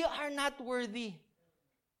truly, we are not worthy.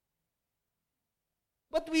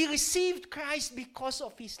 But we received Christ because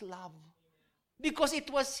of His love. Because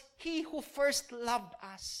it was He who first loved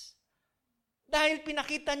us. Dahil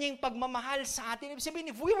pinakita niya yung pagmamahal sa atin. Ibig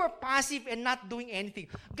sabihin, if we were passive and not doing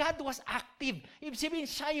anything, God was active. Ibig sabihin,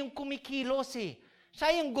 siya yung kumikilos eh.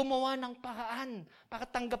 Siya yung gumawa ng paraan para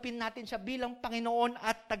tanggapin natin siya bilang Panginoon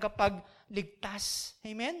at tagapagligtas.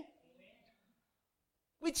 Amen?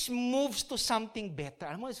 Which moves to something better.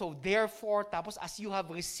 Alam mo, so therefore, tapos as you have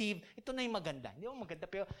received, ito na yung maganda. Hindi mo maganda,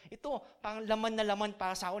 pero ito, parang laman na laman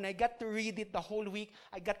para sa akin. I got to read it the whole week.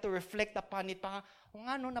 I got to reflect upon it. Parang,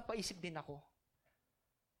 napaisip din ako.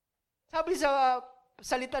 Sabi sa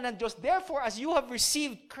salita ng Diyos, therefore, as you have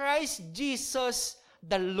received Christ Jesus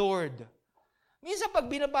the Lord. Minsan pag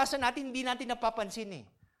binabasa natin, hindi natin napapansin eh.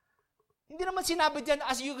 Hindi naman sinabi diyan,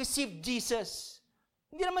 as you receive Jesus.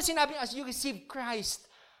 Hindi naman sinabi, as you receive Christ.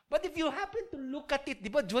 But if you happen to look at it,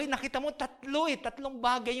 di ba, Joy, nakita mo, 3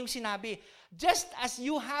 bagay yung sinabi. Just as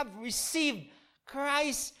you have received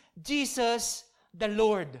Christ Jesus the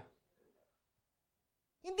Lord.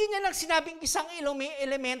 Hindi niya lang sinabing isang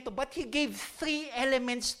elemento, but He gave 3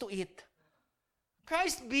 elements to it.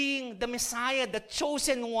 Christ being the Messiah, the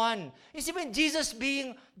chosen one. Isipin, Jesus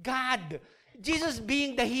being God. Jesus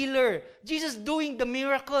being the healer. Jesus doing the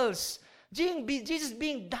miracles. Jesus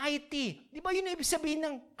being deity. Di ba yun ang ibig sabihin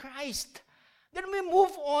ng Christ? Then we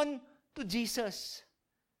move on to Jesus.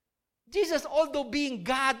 Jesus, although being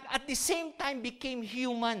God, at the same time became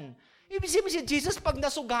human. Ibig sabihin si Jesus, pag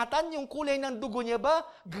nasugatan, yung kulay ng dugo niya ba?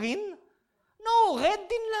 Green? No, red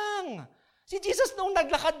din lang. Si Jesus, nung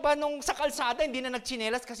naglakad ba sa kalsada, hindi na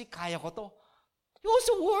nagchinelas kasi kaya ko to. He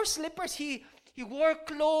also wore slippers. He wore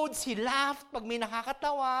clothes, he laughed pag may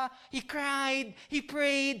nakakatawa, he cried, he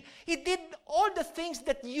prayed. He did all the things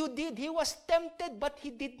that you did. He was tempted, but he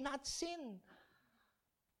did not sin.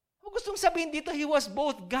 Kung gustong sabihin dito, he was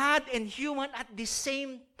both God and human at the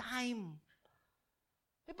same time.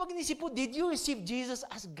 E pag inisip po, did you receive Jesus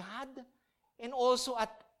as God and also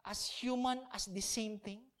as human as the same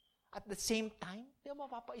thing? At the same time? Di ba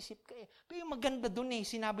mapapaisip ka eh. Pero yung maganda dun eh,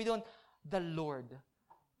 sinabi dun, the Lord.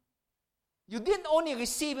 You didn't only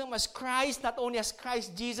receive Him as Christ, not only as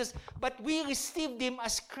Christ Jesus, but we received Him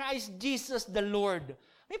as Christ Jesus the Lord.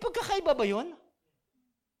 May pagkakaiba ba yun?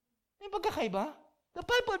 May pagkakaiba? The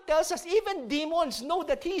Bible tells us even demons know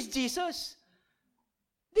that He is Jesus.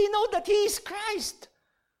 They know that He is Christ.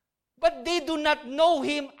 But they do not know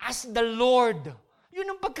Him as the Lord. Yun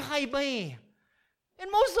ang pagkakaiba eh. And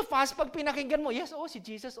most of us, pag pinakinggan mo, yes, si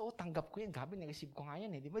Jesus, tanggap ko yan. Gabi, na-receive ko nga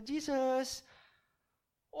yan eh. Di ba, Jesus?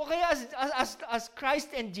 O kaya as Christ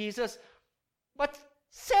and Jesus. But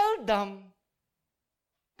seldom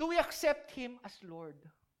do we accept Him as Lord.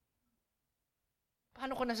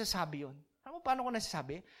 Paano ko nasasabi yun? Paano ko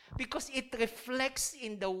nasasabi? Because it reflects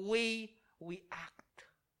in the way we act.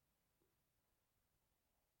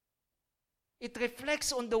 It reflects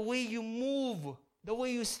on the way you move, the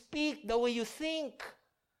way you speak, the way you think.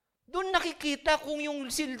 Doon nakikita kung yung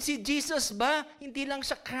si Jesus ba, hindi lang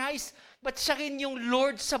siya Christ, but siya rin yung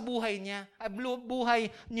Lord sa buhay niya,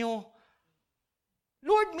 buhay niyo.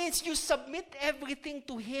 Lord means you submit everything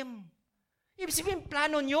to Him. Ibig sabihin,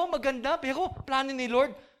 plano niyo, maganda, pero plano ni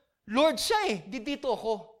Lord, Lord siya eh, dito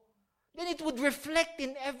ako. Then it would reflect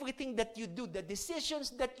in everything that you do. The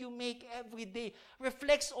decisions that you make every day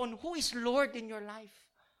reflects on who is Lord in your life.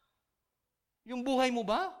 Yung buhay mo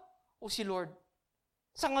ba? O si Lord?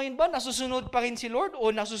 Sa ngayon ba, nasusunod pa rin si Lord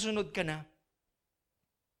o nasusunod ka na?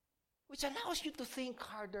 Which allows you to think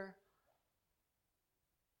harder.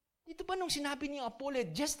 Dito ba nung sinabi ni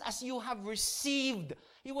Apollo, just as you have received,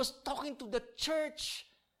 he was talking to the church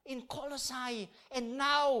in Colossae, and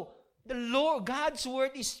now, the Lord, God's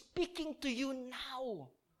word is speaking to you now.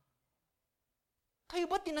 Kayo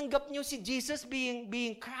ba tinanggap niyo si Jesus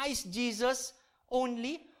being Christ Jesus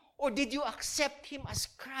only? Or did you accept Him as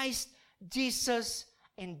Christ Jesus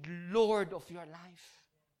and Lord of your life?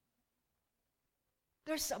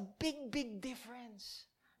 There's a big difference.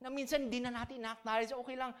 Na minsan hindi na natin na-acknowledge,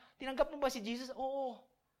 okay lang, tinanggap mo ba si Jesus? Oo.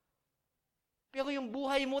 Pero yung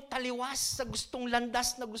buhay mo taliwas sa gustong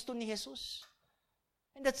landas na gusto ni Jesus.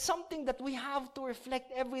 And that's something that we have to reflect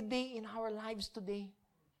every day in our lives today.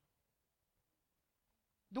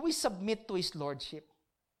 Do we submit to His Lordship?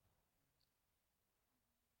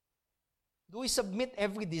 Do we submit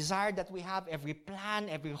every desire that we have, every plan,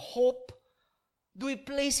 every hope? Do we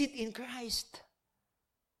place it in Christ?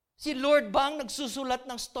 Si Lord ba ang nagsusulat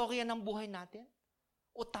ng storya ng buhay natin?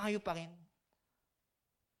 O tayo pa rin?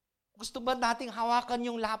 Gusto ba nating hawakan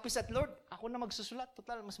yung lapis at Lord, ako na magsusulat.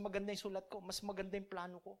 Total, mas maganda yung sulat ko. Mas maganda yung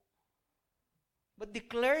plano ko. But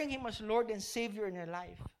declaring Him as Lord and Savior in your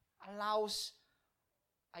life allows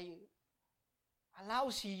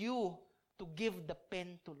you to give the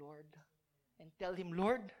pen to Lord and tell Him,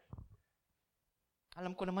 Lord,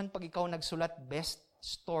 alam ko naman pag ikaw nagsulat, best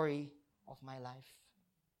story of my life.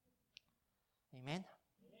 Amen?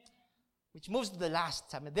 Which moves to the last.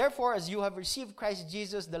 Therefore, as you have received Christ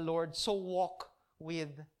Jesus the Lord, so walk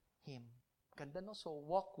with Him. Ganda, no? So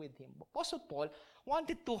walk with Him. Apostle Paul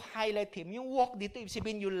wanted to highlight Him. Yung walk dito, ibig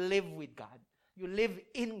sabihin, you live with God. You live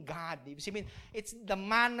in God. Ibig sabihin, it's the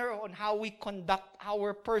manner on how we conduct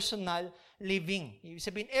our personal living. Ibig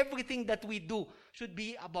sabihin, everything that we do should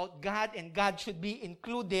be about God and God should be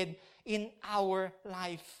included in our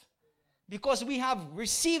life. Because we have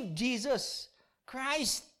received Jesus,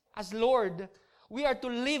 Christ, as Lord, we are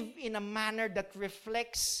to live in a manner that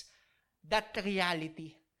reflects that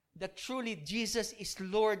reality. That truly Jesus is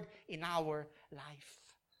Lord in our life.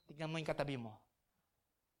 Tignan mo yung katabi mo.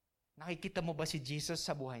 Nakikita mo ba si Jesus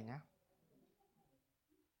sa buhay niya?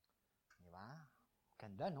 Diba?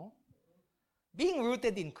 Ganda, no? Being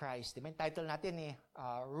rooted in Christ. Diba yung title natin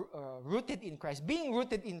Rooted in Christ. Being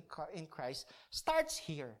rooted in Christ starts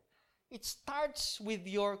here. It starts with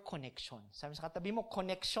your connection. Sabi sa katabi mo,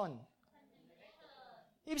 connection.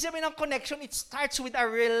 Ibig sabihin ng connection, it starts with a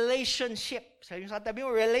relationship. Sabi sa katabi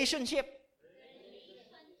mo, relationship.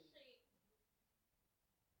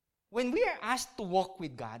 When we are asked to walk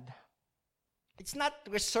with God, it's not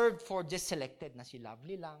reserved for just selected na si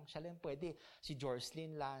Lovely lang, siya lang pwede, si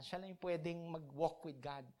Jocelyn lang, siya lang pwedeng mag-walk with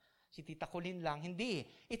God, si Tita Colleen lang. Hindi.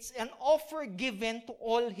 It's an offer given to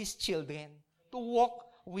all His children to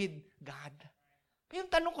walk with God. Pero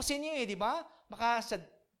yung tanong ko sa inyo di ba?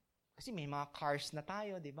 Kasi may mga cars na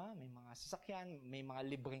tayo, di ba? May mga sasakyan, may mga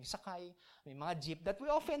libreng sakay, may mga jeep that we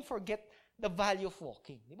often forget the value of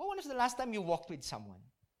walking. Di ba? When was the last time you walked with someone?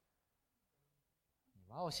 Di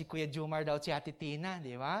ba? O si Kuya Jumar daw, si Ate Tina,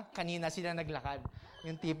 di ba? Kanina sila naglakad.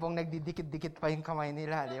 Yung tipong nagdidikit-dikit pa yung kamay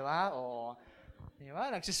nila, di ba? O, di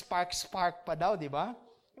ba? Nagsispark pa daw, di ba?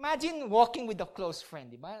 Imagine walking with a close friend,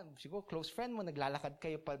 di ba? Siguro close friend mo, naglalakad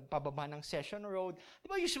kayo pababa ng Session Road. Di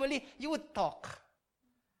ba? Usually, you would talk.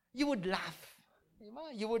 You would laugh. Di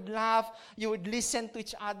ba? You would laugh. You would listen to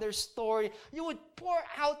each other's story. You would pour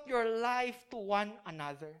out your life to one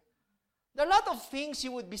another. There are a lot of things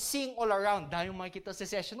you would be seeing all around. Dahil yung makikita sa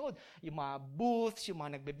Session Road. Yung mga booths, yung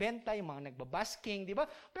mga nagbebenta, yung mga nagbabasking, di ba?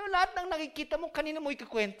 Pero lahat ng nakikita mo, kanina mo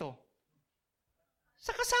ikakwento.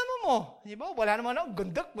 Sa kasama mo, di ba? Wala naman ako,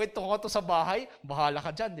 gandak, wait, tungo to sa bahay, bahala ka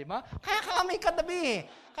dyan, di ba? Kaya ka kami katabi,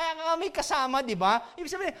 kaya ka kami kasama, di ba? Ibig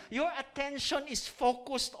sabihin, your attention is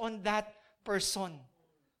focused on that person.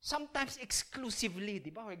 Sometimes exclusively, di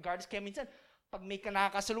ba? Regardless, kaya minsan, pag may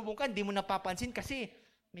nakakasalubong ka, hindi mo napapansin kasi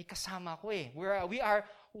may kasama ko eh. We are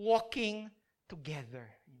walking together.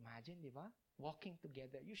 Imagine, di ba? Walking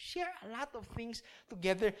together. You share a lot of things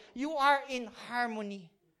together. You are in harmony.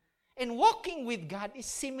 And walking with God is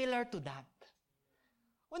similar to that.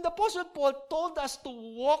 When the Apostle Paul told us to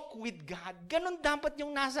walk with God, ganun dapat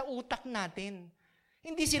yung nasa utak natin.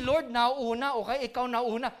 Hindi si Lord nauna, okay, ikaw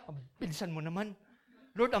nauna. Bilisan mo naman.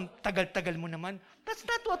 Lord, ang tagal-tagal mo naman. That's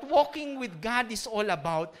not what walking with God is all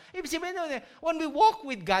about. Ibig sabihin, when we walk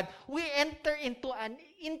with God, we enter into an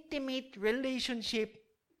intimate relationship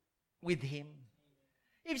with Him.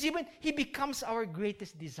 Ibig sabihin, He becomes our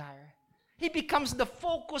greatest desire. He becomes the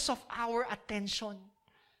focus of our attention.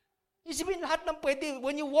 Isipin lahat ng pwede.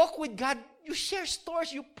 When you walk with God, you share stories.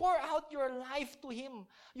 You pour out your life to Him.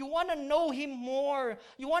 You want to know Him more.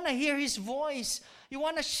 You want to hear His voice. You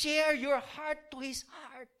want to share your heart to His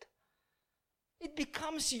heart. It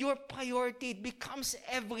becomes your priority. It becomes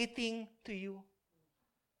everything to you.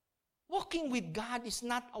 Walking with God is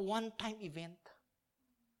not a one-time event.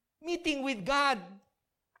 Meeting with God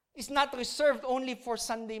is not reserved only for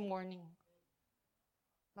Sunday morning.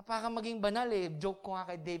 Napaka maging banal eh. Joke ko nga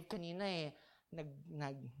kay Dave kanina eh.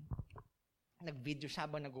 Nag-video siya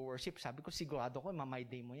ba nag-worship. Sabi ko, sigurado ko, mamay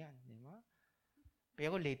day mo yan. Di ba?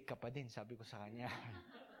 Pero late ka pa din, sabi ko sa kanya.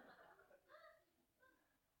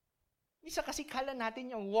 Isa kasi kala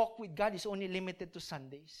natin yung walk with God is only limited to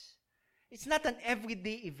Sundays. It's not an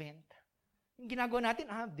everyday event. Yung ginagawa natin,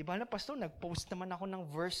 di ba na pastor, nag-post naman ako ng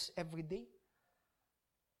verse everyday.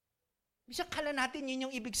 Bisa kala natin yun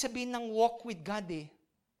yung ibig sabihin ng walk with God eh.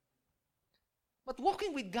 But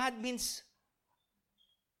walking with God means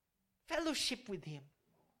fellowship with Him.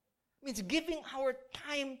 Means giving our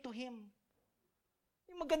time to Him.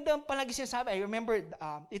 Yung maganda palagi sinasabi, I remember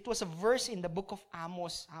it was a verse in the book of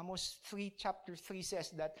Amos. Amos 3, chapter 3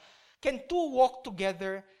 says that, can two walk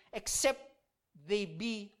together except they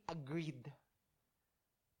be agreed?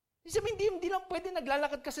 Sabi, hindi lang pwede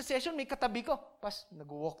naglalakad ka sa session, may katabi ko. Pas,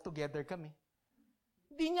 nag-walk together kami.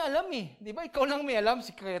 Hindi niya alam eh. Di ba? Ikaw lang may alam,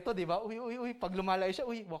 sikreto, di ba? Uy, pag lumalayo siya,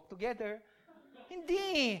 walk together.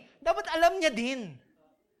 Hindi. Dapat alam niya din.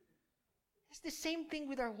 It's the same thing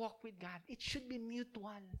with our walk with God. It should be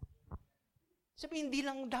mutual. Sabi, hindi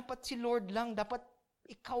lang dapat si Lord lang, dapat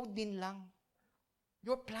ikaw din lang.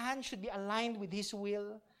 Your plan should be aligned with His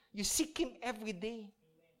will. You seek Him every day.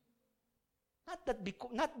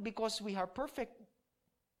 Not because we are perfect.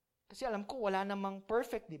 Kasi alam ko, wala namang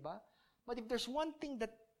perfect, di ba? But if there's one thing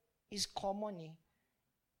that is common,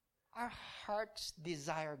 our hearts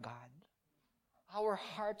desire God. Our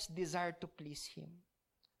hearts desire to please Him.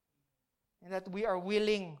 And that we are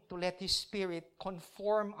willing to let His Spirit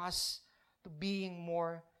conform us to being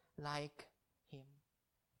more like Him.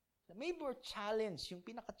 The major challenge, yung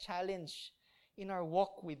pinaka-challenge in our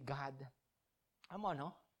walk with God,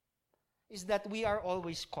 is that we are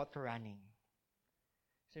always caught running.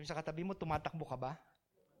 Sabi sa katabi mo, tumatakbo ka ba?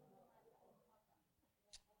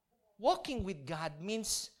 Walking with God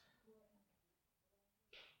means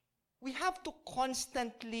we have to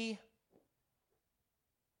constantly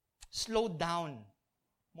slow down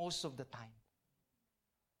most of the time.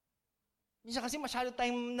 Minsan kasi masyado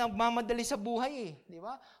tayong nagmamadali sa buhay di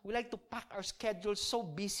ba? We like to pack our schedule so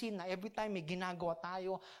busy na every time may ginagawa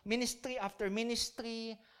tayo, ministry after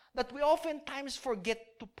ministry, that we oftentimes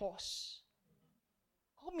forget to pause.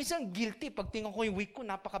 Ako minsan guilty pag tingnan ko yung week ko,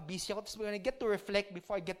 napaka-busy ako, tapos when I get to reflect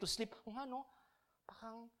before I get to sleep,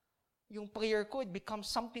 parang yung prayer ko, it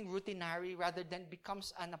becomes something routinary rather than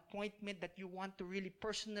becomes an appointment that you want to really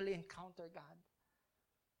personally encounter God.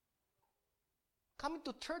 Coming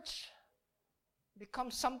to church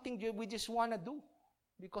becomes something that we just want to do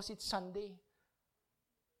because it's Sunday.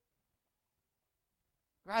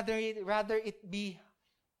 Rather it be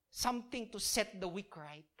something to set the week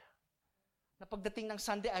right. Na pagdating ng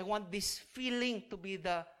Sunday, I want this feeling to be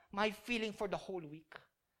my feeling for the whole week.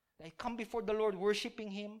 I come before the Lord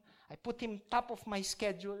worshiping Him. I put Him top of my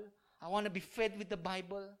schedule. I want to be fed with the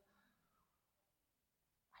Bible.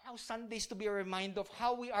 Allow Sundays to be a reminder of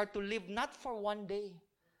how we are to live not for one day,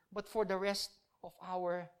 but for the rest of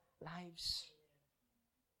our lives.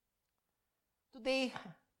 Today,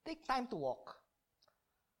 take time to walk.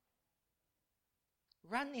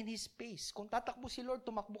 Run in His pace. Kung tatakbo si Lord,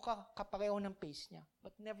 tumakbo ka kapareho ng pace niya.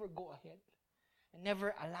 But never go ahead. And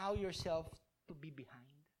never allow yourself to be behind.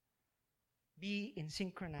 Be in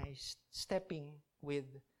synchronized, stepping with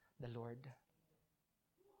the Lord.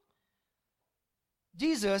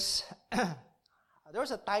 Jesus, there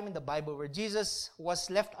was a time in the Bible where Jesus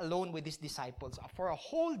was left alone with His disciples for a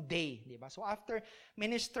whole day. Diba? So after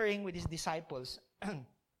ministering with His disciples,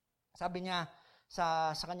 sabi niya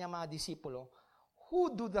sa kanyang mga disipulo,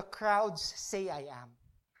 who do the crowds say I am?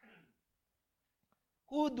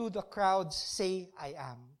 Who do the crowds say I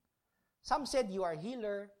am? Some said you are a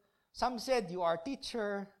healer. Some said you are a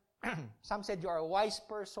teacher. Some said you are a wise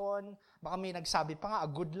person. Baka may nagsabi pa nga, a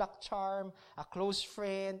good luck charm, a close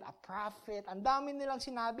friend, a prophet. Ang dami nilang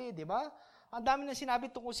sinabi, di ba? Ang dami nilang sinabi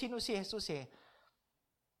tungkol sino si Jesus eh.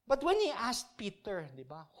 But when He asked Peter, di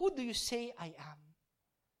ba, who do you say I am?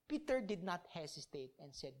 Peter did not hesitate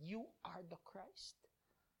and said, you are the Christ.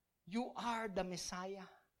 You are the Messiah.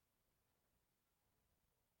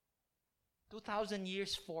 2,000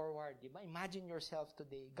 years forward, di ba? Imagine yourself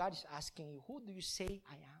today. God is asking you, who do you say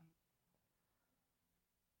I am?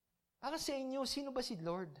 Para sa inyo, sino ba si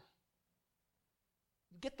Lord?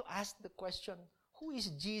 You get to ask the question, who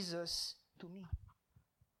is Jesus to me?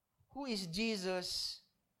 Who is Jesus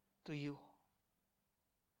to you?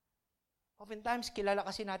 Oftentimes, kilala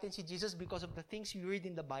kasi natin si Jesus because of the things we read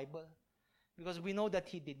in the Bible. Because we know that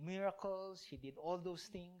He did miracles, He did all those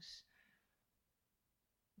things.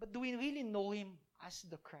 But do we really know Him as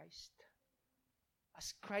the Christ?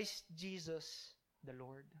 As Christ Jesus, the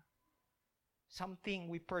Lord? Something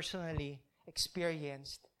we personally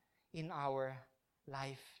experienced in our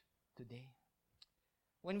life today.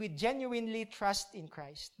 When we genuinely trust in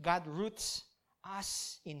Christ, God roots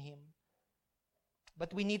us in Him.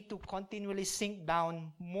 But we need to continually sink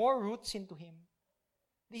down more roots into Him.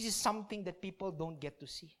 This is something that people don't get to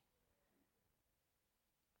see.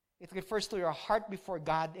 It refers to your heart before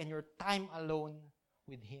God and your time alone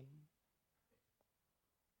with Him.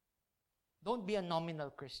 Don't be a nominal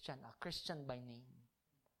Christian, a Christian by name.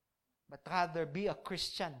 But rather be a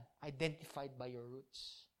Christian identified by your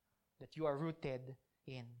roots. That you are rooted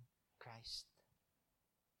in Christ.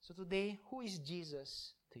 So today, who is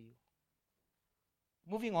Jesus to you?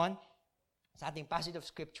 Moving on, sa ating passage of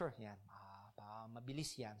Scripture, yan,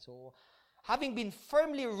 mabilis yan. So, having been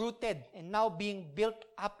firmly rooted and now being built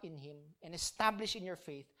up in Him and established in your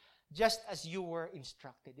faith, just as you were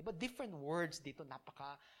instructed. Diba? Different words dito,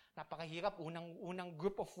 napakahirap. Unang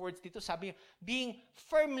group of words dito, sabi, being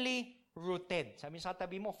firmly rooted. Sabi sa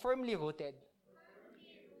tabi mo, firmly rooted.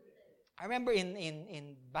 I remember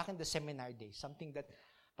back in the seminar days, something that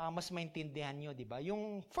mas maintindihan nyo, di ba?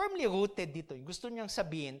 Yung firmly rooted dito, yung gusto niyang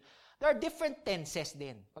sabihin, there are different tenses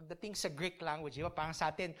din. Pagdating sa Greek language, di ba? Parang sa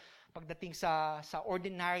atin, pagdating sa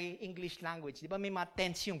ordinary English language, di ba? May mga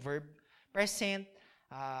tense yung verb, present,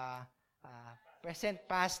 present,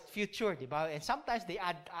 past, future, di ba? And sometimes they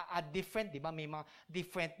add different, di ba? May mga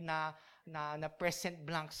different na present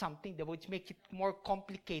blank something, diba? Which makes it more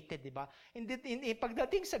complicated, di ba?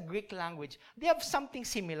 Pagdating sa Greek language, they have something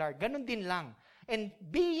similar. Ganun din lang. And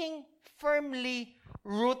being firmly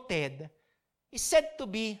rooted is said to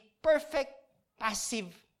be perfect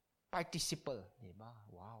passive participle. Di ba?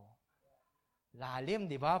 Wow. Lalim,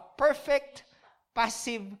 di ba? Perfect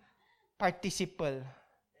passive participle.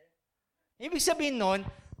 Ibig sabihin nun,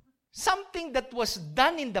 something that was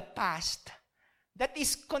done in the past that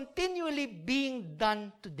is continually being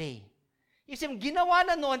done today. Isip, ginawa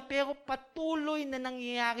na noon, pero patuloy na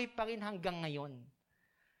nangyayari pa rin hanggang ngayon.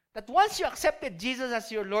 That once you accepted Jesus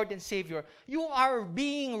as your Lord and Savior, you are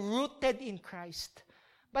being rooted in Christ.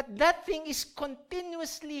 But that thing is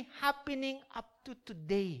continuously happening up to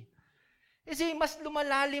today. Kasi mas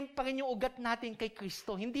lumalalim pa rin yung ugat natin kay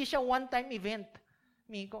Kristo. Hindi siya one-time event,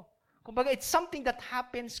 Miko. Kumbaga, it's something that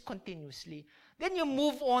happens continuously. Then you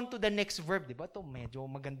move on to the next verb. Diba? Ito medyo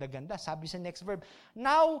maganda-ganda. Sabi sa next verb,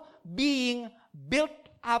 now being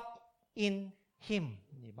built up in Him.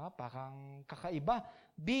 Diba? Parang kakaiba.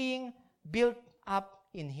 Being built up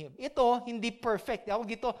in Him. Ito, hindi perfect. Ako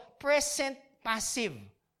dito, present passive.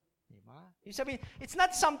 Diba? Ibig sabihin, it's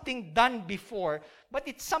not something done before, but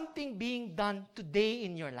it's something being done today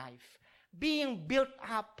in your life. Being built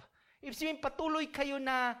up. Ibig sabihin, patuloy kayo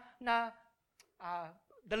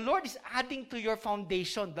the Lord is adding to your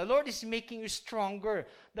foundation. The Lord is making you stronger.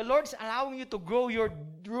 The Lord is allowing you to grow your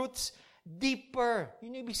roots deeper.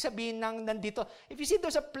 Yun yung ibig sabihin ng nandito. If you see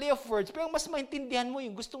there's a play of words, pero mas maintindihan mo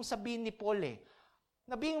yung gustong sabihin ni Paul eh.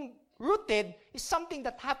 Na being rooted is something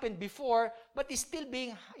that happened before, but is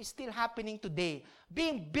still happening today.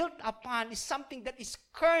 Being built upon is something that is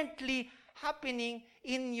currently happening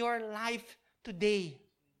in your life today.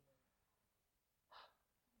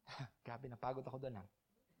 Grabe, napagod ako doon.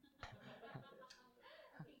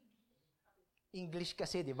 English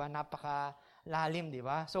kasi, di ba? Napaka-lalim, di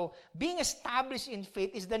ba? So, being established in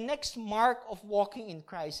faith is the next mark of walking in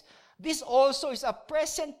Christ. This also is a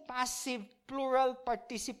present passive plural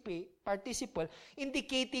participle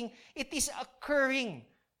indicating it is occurring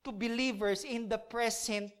to believers in the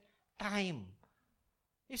present time.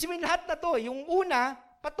 Ibig sabihin, lahat na to, yung una,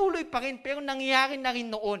 patuloy pa rin, pero nangyayari na rin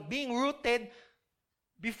noon. Being rooted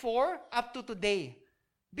before up to today.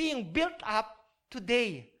 Being built up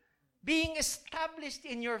today. Being established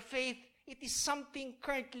in your faith, it is something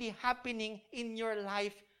currently happening in your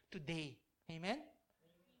life today. Amen?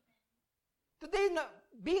 Today,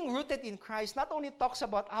 being rooted in Christ not only talks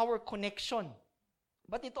about our connection,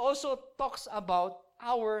 but it also talks about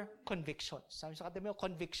our convictions. Sabi sa katabi mo,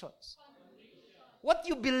 convictions. What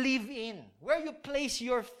you believe in, where you place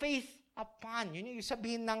your faith upon. Yun yung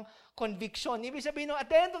sabihin ng conviction. Ibig sabihin, at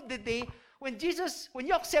the end of the day, when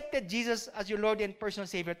you accepted Jesus as your Lord and personal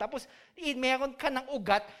Savior, tapos meron ka ng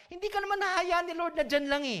ugat, hindi ka naman nahayaan ni Lord na dyan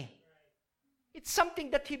lang eh. It's something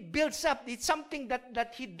that He builds up. It's something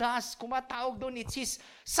that He does. Kumatawag doon, it's His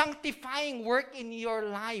sanctifying work in your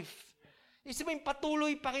life. Isipin,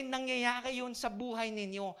 patuloy pa rin nangyayari yun sa buhay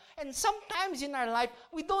ninyo. And sometimes in our life,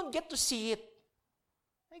 we don't get to see it.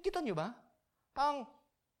 Nakikita nyo ba?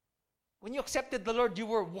 When you accepted the Lord, you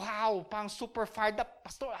were, wow, pang super fired up.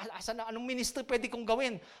 Pastor, anong ministry pwede kong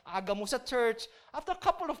gawin? Aga mo sa church. After a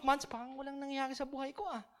couple of months, parang walang nangyayari sa buhay ko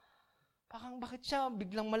ah. Parang bakit siya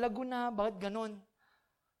biglang malago na? Bakit ganon?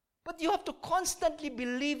 But you have to constantly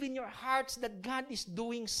believe in your hearts that God is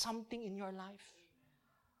doing something in your life.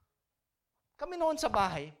 Kami noon sa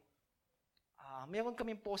bahay, meron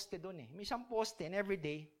kaming poste doon eh. May isang poste and every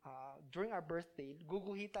day, during our birthday,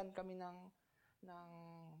 guguhitan kami ng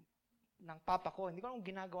papa ko. Hindi ko alam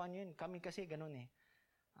kung ginagawa niyo yun. Kami kasi ganun eh.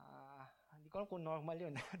 Hindi Hindi ko alam kung normal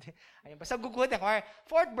yun. Ayun, basta guguhit ako.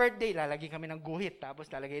 4th birthday, lalagay kami ng guhit.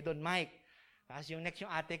 Tapos lalagay doon, Mike. Tapos yung next,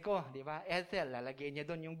 yung ate ko, di ba? Ethel, lalagay niya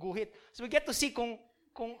doon yung guhit. So we get to see kung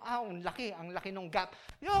ang laki nung gap.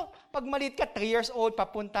 Pag maliit ka, 3 years old,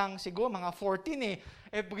 papuntang siguro mga 14 eh.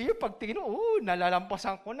 Every year, pag tingin mo,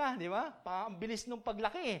 nalalampasan ko na, di ba? Ang bilis nung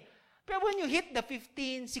paglaki eh. Pero when you hit the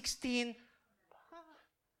 15, 16,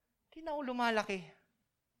 hindi na ako lumalaki.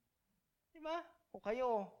 Di ba? O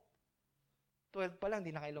kayo, 12 pa lang,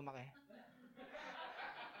 di na kayo lumaki.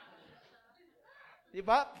 Di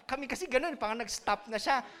ba? Kami kasi ganun, parang nag-stop na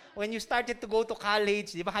siya. When you started to go to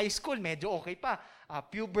college, di ba, high school, medyo okay pa.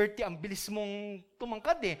 Puberty, ang bilis mong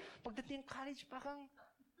tumangkad eh. Pagdating college, parang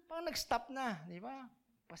nag-stop na. Di ba?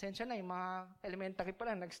 Pasensya na, yung mga elementary pa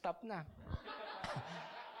lang, nag-stop na.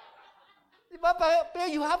 Di ba? Pero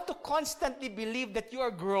you have to constantly believe that you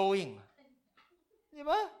are growing. Di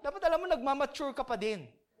ba? Dapat alam mo, nagmamature ka pa din.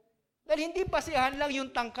 Dahil hindi basihan lang yung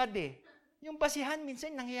tangkad eh. Yung basihan,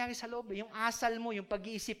 minsan nangyayari sa loob. Yung asal mo, yung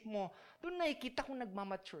pag-iisip mo, doon nakikita kung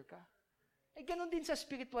nagmamature ka. Ganun din sa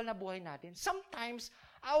spiritual na buhay natin. Sometimes,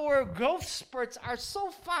 our growth spurts are so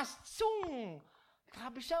fast.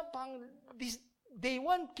 Grabe siya, this day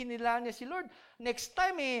 1, kinilala niya si Lord. Next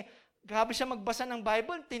time, grabe siya magbasa ng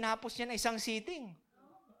Bible, tinapos niya na isang sitting.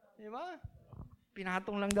 Di ba?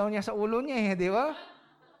 Pinatong lang daw niya sa ulo niya, di ba?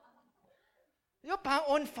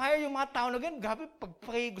 On fire yung mga tao na ganyan. Grabe,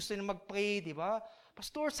 pag-pray, gusto nila mag-pray, di ba?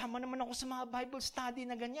 Pastor, sama naman ako sa mga Bible study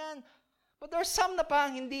na ganyan. But there are some na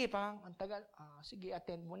parang hindi, parang ang tagal, sige,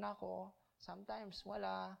 attend muna ako. Sometimes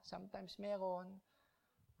wala, sometimes meron.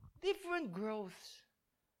 Different growths.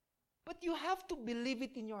 But you have to believe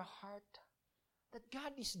it in your heart that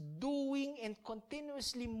God is doing and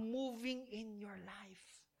continuously moving in your life.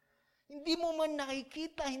 Hindi mo man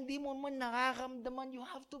nakikita, hindi mo man nakaramdaman, you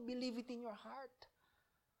have to believe it in your heart.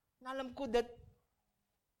 Na alam ko that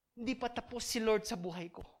hindi pa tapos si Lord sa buhay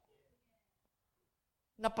ko.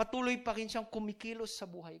 Na patuloy pa rin siyang kumikilos sa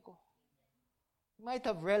buhay ko. You might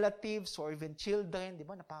have relatives or even children, di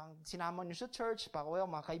ba, na parang sinama niyo sa church, para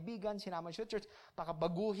mga kaibigan, sinama niyo sa church, para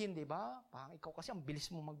baguhin, di ba? Parang ikaw kasi ang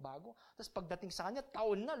bilis mo magbago. Tapos pagdating sa kanya,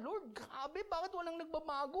 taon na, Lord, grabe, bakit walang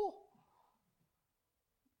nagbabago?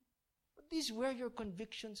 But this is where your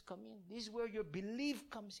convictions come in. This is where your belief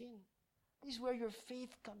comes in. This is where your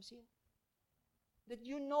faith comes in. That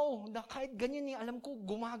you know, na kahit ganyan alam ko,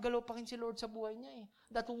 gumagalaw pa rin si Lord sa buhay niya eh.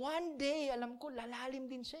 That one day, alam ko, lalalim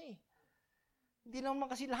din siya eh. Hindi naman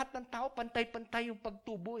kasi lahat ng tao, pantay-pantay yung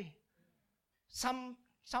pagtubo eh. Some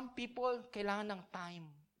people, kailangan ng time.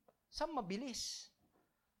 Some mabilis.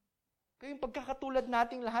 Pero yung pagkakatulad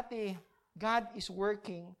nating lahat eh, God is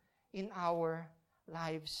working in our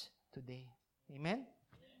lives today. Amen?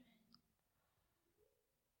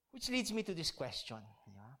 Which leads me to this question.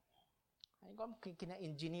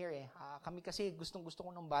 Kina-engineer eh. Kami kasi gustong-gusto ko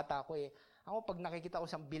nung bata ko eh. Ako pag nakikita ko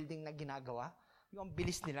sa building na ginagawa, yung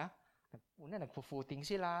bilis nila, una nagpo-footing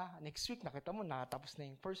sila, next week nakita mo natapos na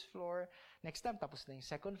yung first floor, next time tapos na yung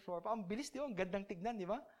second floor. Ang bilis, di ba? Ang gandang tignan, di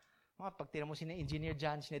ba? Pag tira mo sina engineer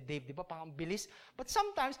John, sina Dave, di ba? Ang bilis. But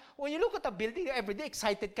sometimes, when you look at a building, every day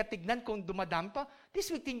excited ka tignan kung dumadami pa.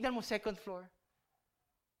 This week, tignan mo second floor.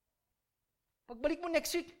 Pagbalik mo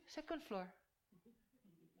next week, second floor.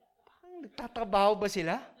 Nagtatrabaho ba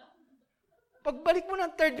sila? Pagbalik mo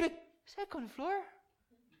ng third week, second floor.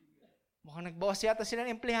 Mukhang nagbawas yata sila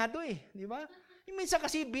ng empleyado eh. Di ba? Yung minsan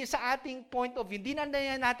kasi sa ating point of view, hindi na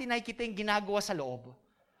natin nakikita yung ginagawa sa loob.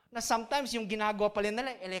 Na sometimes yung ginagawa pala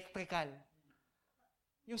nila electrical.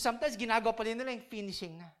 Yung sometimes ginagawa pala nila yung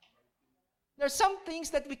finishing na. There are some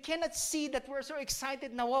things that we cannot see that we're so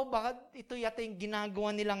excited na, wow, bakit ito yata yung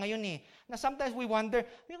ginagawa nila ngayon eh. Na sometimes we wonder,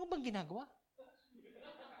 meron bang ginagawa?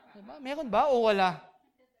 Diba? Meron ba o wala?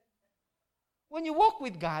 When you walk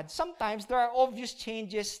with God, sometimes there are obvious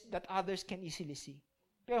changes that others can easily see.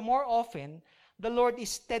 Pero more often, the Lord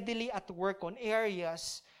is steadily at work on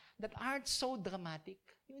areas that aren't so dramatic.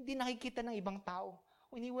 Yung hindi nakikita ng ibang tao.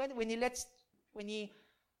 When He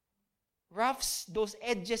roughs those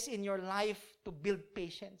edges in your life to build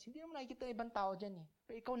patience. Hindi naman nakikita ng ibang tao dyan eh.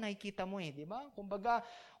 Pero ikaw nakikita mo eh, di ba? Kumbaga,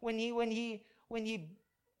 when he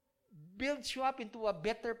builds you up into a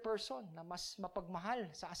better person na mas mapagmahal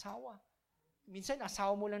sa asawa. Minsan,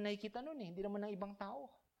 asawa mo lang nakikita nun eh, hindi naman ng ibang tao.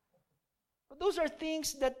 But those are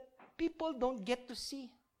things that people don't get to see.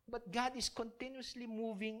 But God is continuously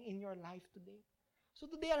moving in your life today. So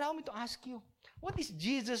today, allow me to ask you, what is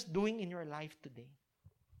Jesus doing in your life today?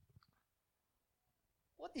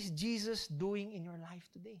 What is Jesus doing in your life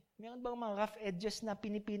today? Meron bang mga rough edges na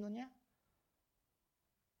pinipino niya?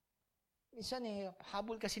 Minsan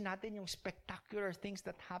habol kasi natin yung spectacular things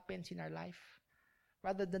that happens in our life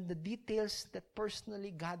rather than the details that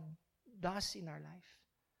personally God does in our life.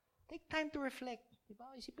 Take time to reflect. Diba?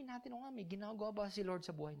 Isipin natin, may ginagawa ba si Lord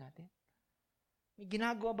sa buhay natin? May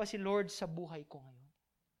ginagawa ba si Lord sa buhay ko ngayon?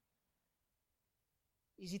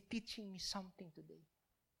 Is He teaching me something today?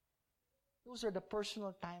 Those are the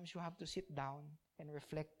personal times you have to sit down and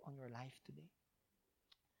reflect on your life today.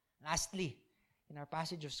 Lastly, in our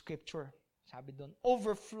passage of Scripture, sabi doon,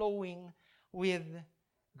 overflowing with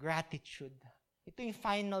gratitude. Ito yung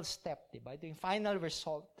final step, diba? Ito yung final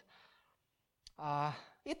result.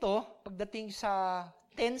 Ito, pagdating sa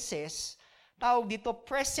tenses, tawag dito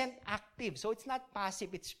present active. So it's not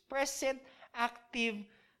passive, it's present active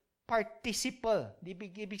participle.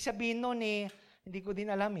 Ibig sabihin nun hindi ko din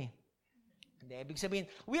alam Hindi, ibig sabihin,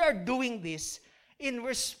 we are doing this in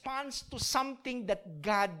response to something that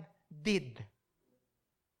God did.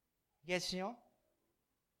 Gets nyo?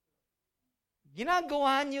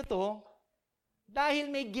 Ginagawa nyo to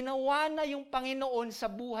dahil may ginawa na yung Panginoon sa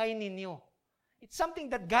buhay ninyo. It's something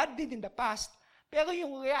that God did in the past, pero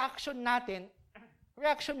yung reaction natin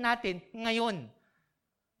ngayon.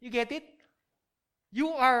 You get it? You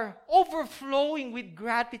are overflowing with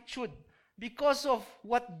gratitude because of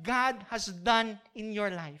what God has done in your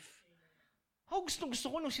life. Gusto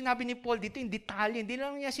ko nung sinabi ni Paul dito, in detalye, hindi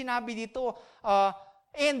lang niya sinabi dito,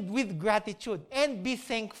 and with gratitude, and be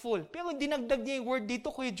thankful. Pero dinagdag niya yung word dito,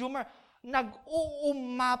 Kuya Jumar,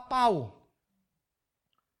 nag-uumapaw.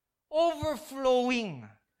 Overflowing.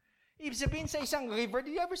 Ibig sabihin sa isang river,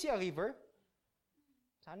 did you ever see a river?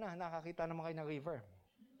 Sana nakakita naman kayo ng river.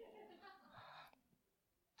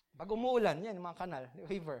 Pag umuulan, yan, yung mga kanal,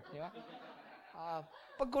 river, di ba?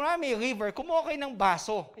 Pag may river, kumuha kayo ng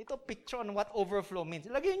baso. Ito, picture on what overflow means.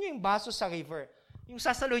 Lagyan nyo yung baso sa river. Yung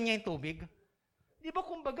sasalo niya yung tubig. Di ba,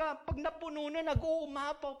 kumbaga, pag napuno na,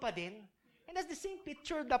 nag-uumapaw pa din. And that's the same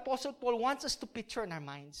picture the Apostle Paul wants us to picture in our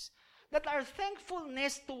minds. That our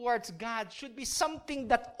thankfulness towards God should be something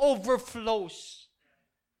that overflows.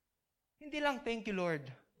 Hindi lang, thank you, Lord.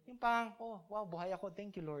 Yung parang, wow, buhay ako,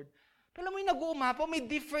 thank you, Lord. Pero alam mo yung nag-uumapaw, may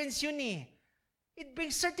difference yun It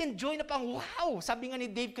brings certain joy na pang, wow! Sabi nga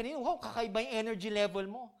ni Dave kanina, wow, kakaiba yung energy level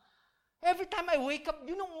mo. Every time I wake up,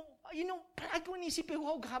 palagi ko inisipin,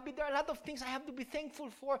 wow, grabe, there are a lot of things I have to be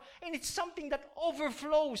thankful for. And it's something that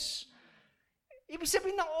overflows. Ibig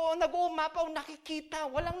sabihin ng nag-uumapaw,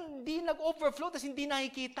 nakikita. Hindi nag-overflow, tapos hindi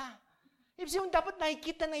nakikita. Ibig sabihin, dapat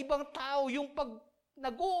nakikita ng ibang tao yung pag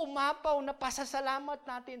nag-uumapaw na pasasalamat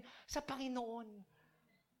natin sa Panginoon.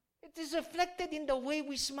 It is reflected in the way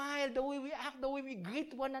we smile, the way we act, the way we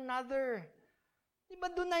greet one another. Diba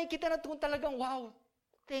doon nakikita na kung talagang, wow,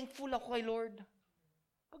 thankful ako kay Lord.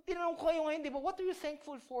 Pag tinanong ko kayo ngayon, diba, what are you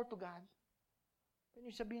thankful for to God?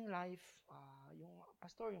 Pwede sabihin life, yung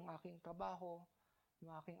pastor, yung aking trabaho,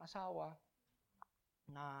 yung aking asawa,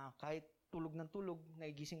 na kahit tulog ng tulog,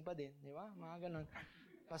 naigising pa din, di ba? Mga ganun.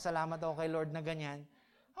 Pasalamat ako kay Lord na ganyan.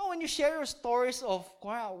 When you share your stories of,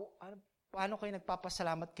 paano kayo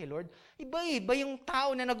nagpapasalamat kay Lord, iba yung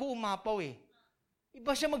tao na nag-uumapaw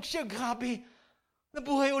Iba siya mag-share, grabe,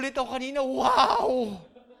 nabuhay ulit ako kanina, wow!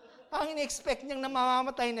 Ang in-expect niyang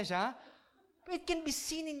namamatay na siya. But it can be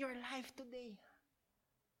seen in your life today.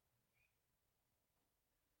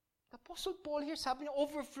 The Apostle Paul here, sabi niya,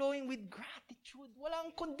 overflowing with gratitude.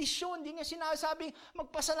 Walang kondisyon. Hindi niya sinasabing,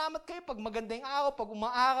 magpasalamat kayo pag maganda yung araw, pag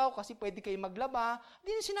umaaraw, kasi pwede kayo maglaba.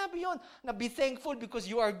 Hindi niya sinabi yun. Na be thankful because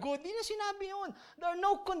you are good. Hindi niya sinabi yun. There are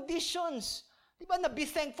no conditions. Di ba, na be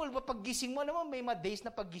thankful pag gising mo, alam mo, may mga days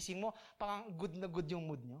na pag gising mo, parang good na good yung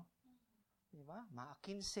mood nyo. Di ba? Mga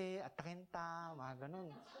 15 at 30, mga ganun.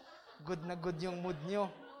 Good na good yung mood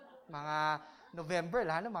nyo. Mga November,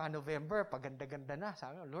 lalo mga November, paganda-ganda na.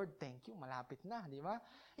 Sabi mo, Lord, thank you, malapit na, di ba?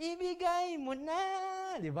 Ibigay mo na,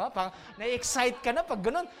 di ba? Pang na-excite ka na, pag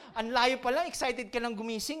ganun, ang layo pa lang, excited ka lang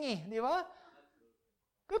gumising di ba?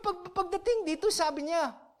 Pero pagdating dito, sabi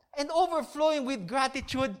niya, and overflowing with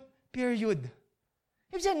gratitude, period.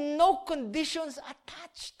 Ibig sabihin, no conditions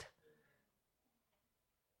attached.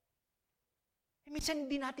 Minsan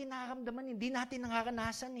hindi natin nakaramdaman, hindi natin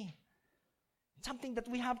nakakanasan Something that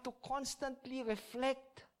we have to constantly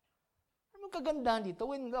reflect. Anong kagandahan dito?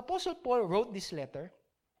 When the Apostle Paul wrote this letter,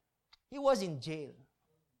 he was in jail.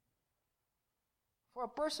 For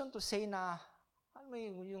a person to say na,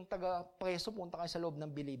 yung taga-preso, punta kayo sa loob ng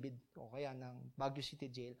Bilibid, o kaya ng Baguio City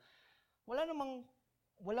Jail,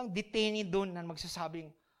 walang detainee doon na magsasabing,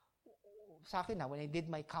 sa akin when I did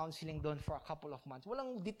my counseling doon for a couple of months,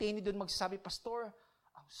 walang detainee doon magsasabi, Pastor,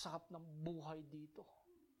 ang sarap ng buhay dito.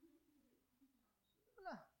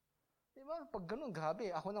 Di ba? Pag ganun,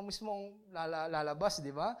 grabe. Ako na mismong lalabas,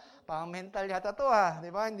 di ba? Parang mental yata to, ha?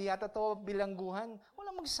 Di ba? Hindi yata to bilangguhan.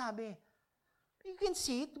 Walang magsabi. You can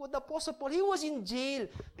see it with the Apostle Paul. He was in jail.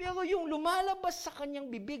 Pero yung lumalabas sa kanyang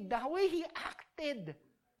bibig, the way he acted,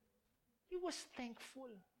 he was thankful.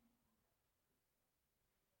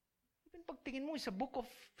 Even pagtingin mo sa book of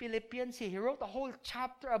Philippians, he wrote a whole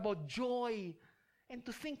chapter about joy and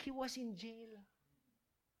to think he was in jail.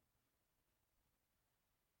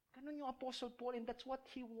 Ganun yung Apostle Paul, and that's what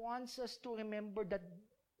he wants us to remember, that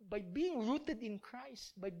by being rooted in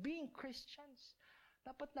Christ, by being Christians,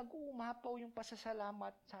 dapat nag-uumapaw yung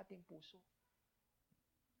pasasalamat sa ating puso.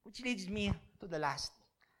 Which leads me to the last.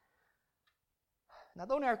 Not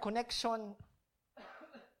only our connection,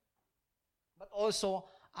 but also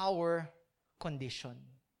our condition.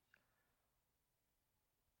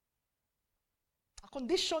 A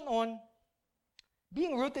condition on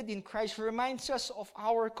being rooted in Christ reminds us of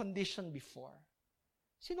our condition before.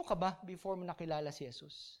 Sino ka ba before mo nakilala si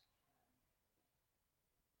Jesus?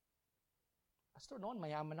 Pastor, noon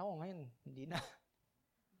mayaman ako, ngayon hindi na.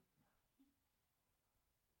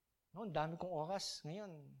 Noon dami kong oras, ngayon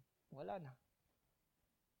wala na.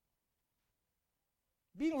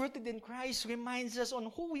 Being rooted in Christ reminds us on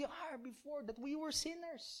who we are before, that we were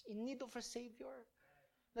sinners in need of a Savior,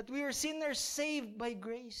 that we are sinners saved by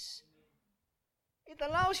grace. It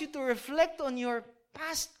allows you to reflect on your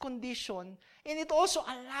past condition, and it also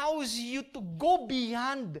allows you to go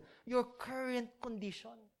beyond your current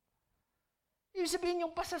condition. Ibig sabihin,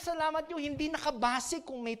 yung pasasalamat nyo, hindi nakabase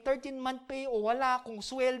kung may 13-month pay o wala, kung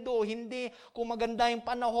sweldo o hindi, kung maganda yung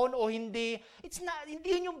panahon o hindi. Hindi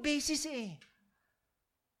yun yung basis eh.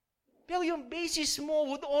 Pero yung basis mo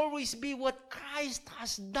would always be what Christ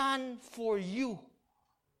has done for you.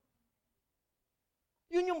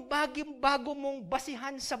 Yun yung bago mong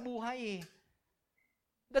basihan sa buhay eh.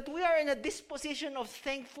 That we are in a disposition of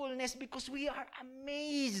thankfulness because we are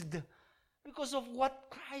amazed because of what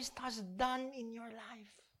Christ has done in your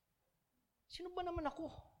life. Sino ba naman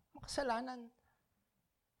ako? Makasalanan.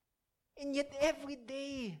 And yet every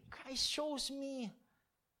day, Christ shows me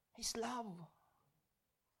His love.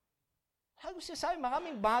 Ano siya sabi?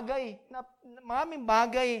 Maraming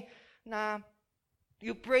bagay na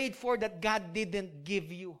you prayed for that God didn't give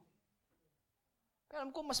you. Pero alam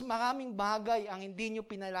ko, mas maraming bagay ang hindi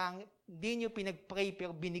nyo pinag-pray pero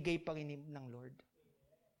binigay pa rin ng Lord.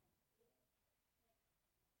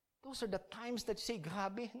 Those are the times that you say,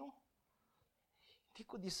 grabe, no? Hindi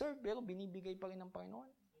ko deserve, pero binibigay pa rin ng Panginoon.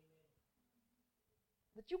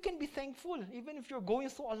 That you can be thankful even if you're going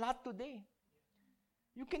through a lot today.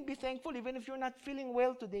 You can be thankful even if you're not feeling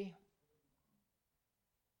well today.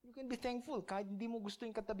 You can be thankful kahit hindi mo gusto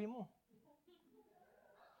yung katabi mo.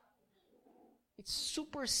 It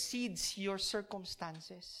supersedes your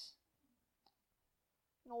circumstances.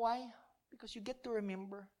 You know why? Because you get to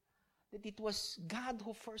remember that it was God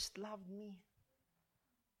who first loved me,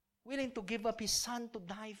 willing to give up His Son to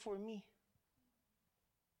die for me.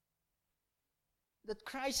 That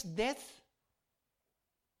Christ's death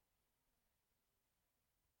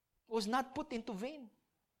was not put into vain,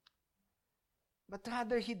 but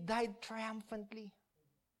rather He died triumphantly,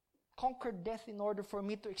 conquered death in order for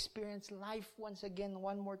me to experience life once again,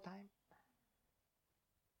 one more time.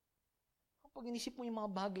 Pag inisip mo yung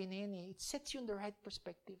mga bagay na yun, it sets you in the right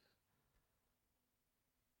perspective.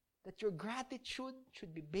 That your gratitude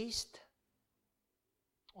should be based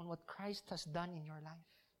on what Christ has done in your life.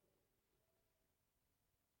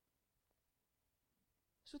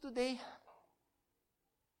 So today,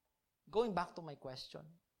 going back to my question,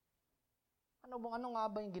 ano nga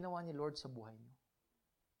ba yung ginawa ni Lord sa buhay niyo?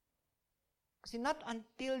 Kasi not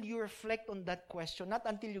until you reflect on that question, not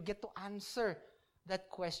until you get to answer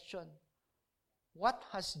that question, what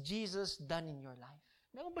has Jesus done in your life?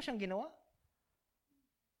 Meron ba siyang ginawa?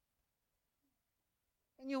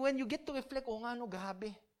 And when you get to reflect,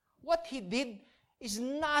 grabe. What He did is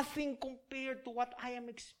nothing compared to what I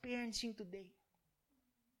am experiencing today.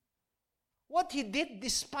 What He did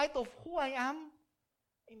despite of who I am,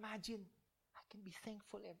 imagine, I can be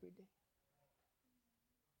thankful every day.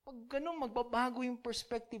 Pag ganun, magbabago yung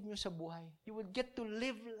perspective nyo sa buhay. You will get to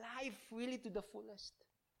live life really to the fullest.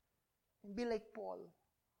 And be like Paul,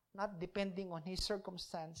 not depending on his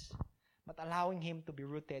circumstance, but allowing him to be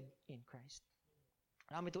rooted in Christ.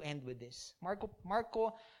 Allow me to end with this.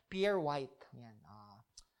 Marco Pierre White,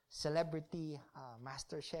 celebrity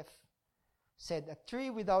master chef, said, "A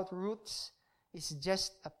tree without roots is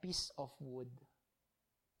just a piece of wood."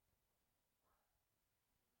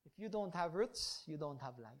 If you don't have roots, you don't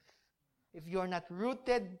have life. If you're not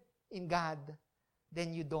rooted in God,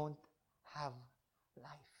 then you don't have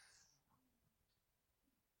life.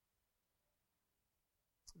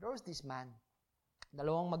 There was this man,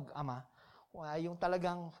 dalawang mag-ama, yung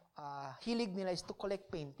talagang hilig nila is to collect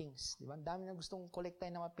paintings. Di ba? Ang dami na gustong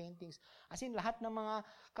kolektahin ng mga paintings. As in, lahat ng mga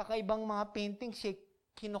kakaibang mga paintings,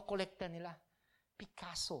 kinokolekta nila.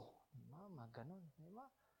 Picasso. Di ba? Mga ganun. Di ba?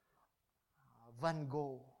 Van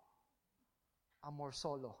Gogh. Amor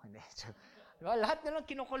Solo. Hindi. Di ba? Lahat na lang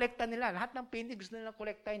kinokolekta nila. Lahat ng painting gusto nilang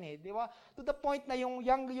kolektahin eh. Di ba? To the point na yung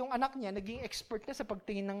anak niya, naging expert na sa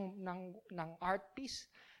pagtingin ng art piece.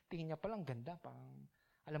 Tingin niya palang ganda.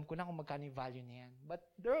 Alam ko na kung magkano yung value niya yan. But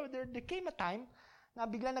there came a time na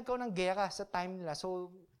bigla nagkaroon ng gera sa time nila.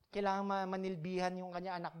 So, kailangan manilbihan yung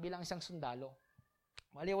kanya anak bilang isang sundalo.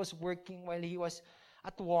 While he was working, while he was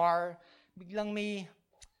at war, biglang may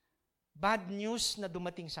bad news na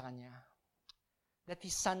dumating sa kanya. That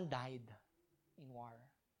his son died in war.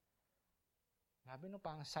 Grabe no,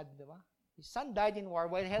 parang sad, di ba? His son died in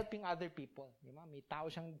war while helping other people. Di ba? May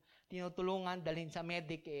tao siyang tinutulungan, dalhin sa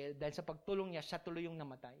medic, dahil sa pagtulong niya, siya tuloy yung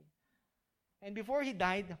namatay. And before he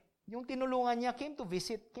died, yung tinulungan niya came to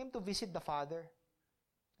visit the father.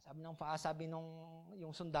 Sabi nung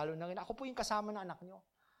yung sundalo na rin, ako po yung kasama ng anak niyo.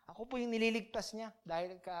 Ako po yung nililigtas niya.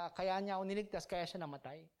 Dahil kaya niya ako niligtas, kaya siya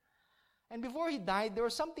namatay. And before he died, there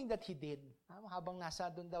was something that he did. Habang nasa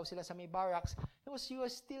doon daw sila sa may barracks,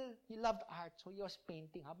 he loved art, so he was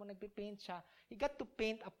painting. Habang nagpipaint siya, he got to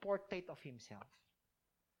paint a portrait of himself.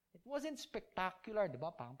 It wasn't spectacular, di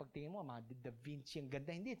ba? Parang pagtingin mo, mga Da Vinci, ang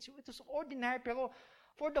ganda. Hindi, it was ordinary, pero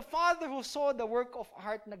for the father who saw the work of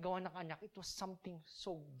art na gawa ng anak, it was something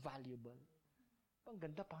so valuable. Ang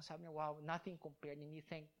ganda, parang sabi niya, wow, nothing compared. And he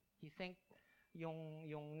thanked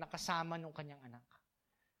yung nakasama nung kanyang anak.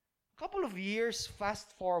 Couple of years,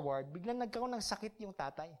 fast forward, biglang nagkaroon ng sakit yung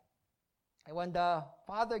tatay. And when the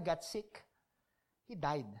father got sick, he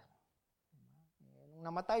died. Nung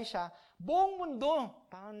namatay siya, buong mundo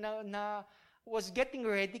parang was getting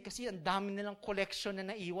ready kasi ang dami nilang collection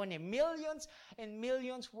na naiwan eh. Millions and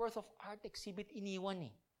millions worth of art exhibit iniwan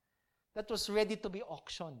eh. That was ready to be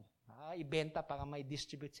auctioned. Ibenta para may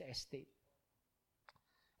distribute sa estate.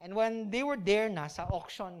 And when they were there na sa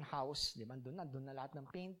auction house, di ba, doon na lahat ng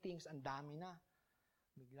paintings, ang dami na.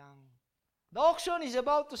 Biglang, the auction is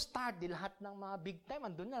about to start. Di lahat ng mga big time,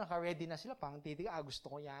 andun na, naka-ready na sila. Pang titiga, gusto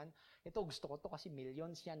ko yan. Ito, gusto ko to kasi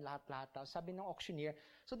millions yan, lahat-lahat. Sabi ng auctioneer,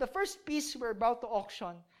 so the first piece we're about to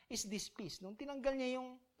auction is this piece. Nung tinanggal niya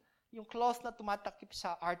yung cloth na tumatakip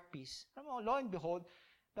sa art piece, lo and behold,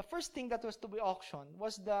 the first thing that was to be auctioned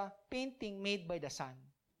was the painting made by the son.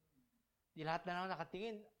 Di lahat na lang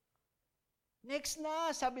nakatingin. Next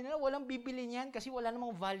na, sabi nila, walang bibili niyan kasi wala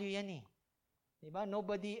namang value yan eh. Diba?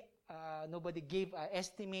 Nobody gave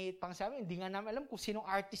estimate. Pang sabi, hindi nga namin alam kung sinong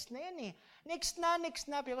artist na yan eh. Next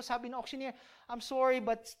na. Pero sabi ng auctioneer, I'm sorry,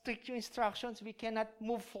 but strict yung instructions. We cannot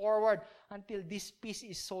move forward until this piece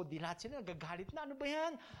is sold. Di lahat sila nagagalit na. Ano ba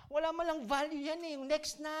yan? Wala malang value yan eh. Yung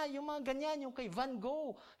next na, yung mga ganyan, yung kay Van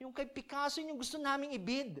Gogh, yung kay Picasso, yung gusto naming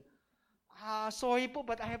ibid. Sorry po,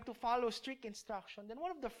 but I have to follow strict instruction. Then one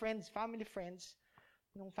of the family friends,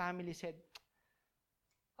 nung family said,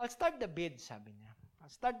 I'll start the bid, sabi niya. I'll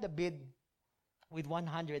start the bid with $100.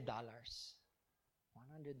 $100.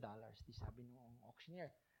 Di sabi nung auctioneer.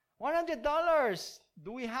 $100!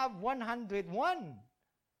 Do we have 101?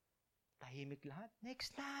 Tahimik lahat.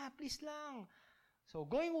 Next na, please lang. So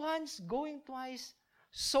going once, going twice,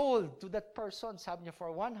 sold to that person, sabi niya,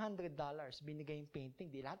 for $100. Binigay yung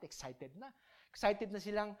painting. Di lahat, excited na. Excited na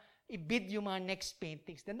silang i-bid yung mga next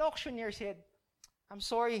paintings. Then the auctioneer said, I'm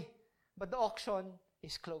sorry, but the auction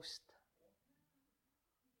is closed.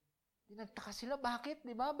 Di nagtaka sila, bakit?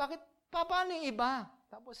 Di ba? Bakit? Paano yung iba?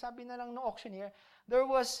 Tapos sabi na lang ng auctioneer, there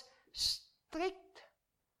was strict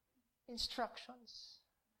instructions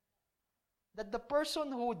that the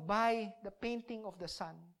person who would buy the painting of the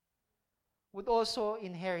son would also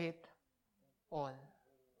inherit all.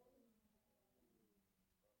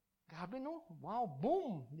 Grabe no? Wow,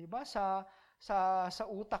 boom! Di ba? Sa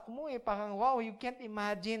utak mo parang wow, you can't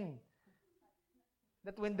imagine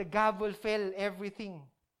that when the gavel fell, everything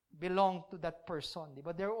belonged to that person. Di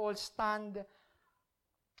ba? They're all stunned.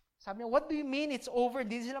 Sabi niya, what do you mean it's over?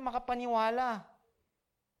 Hindi sila makapaniwala.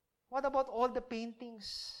 What about all the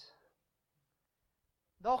paintings?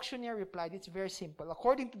 The auctioneer replied, it's very simple.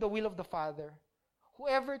 According to the will of the Father,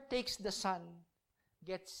 whoever takes the Son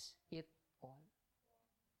gets it all.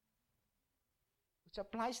 Which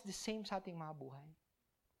applies the same sa ating mga buhay.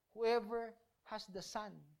 Whoever has the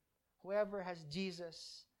Son, whoever has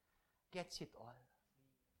Jesus, gets it all.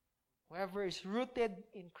 Whoever is rooted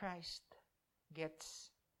in Christ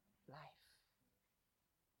gets life.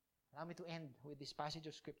 Allow me to end with this passage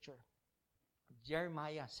of Scripture.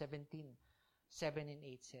 Jeremiah 17. 7 and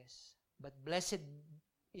 8 says, "But blessed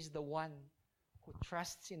is the one who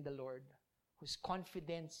trusts in the Lord, whose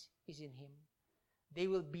confidence is in Him. They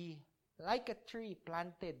will be like a tree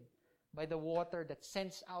planted by the water that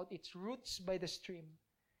sends out its roots by the stream.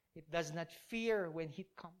 It does not fear when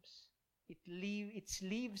heat comes. Its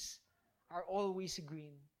leaves are always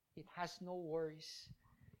green. It has no worries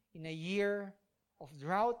in a year of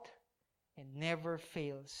drought and never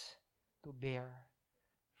fails to bear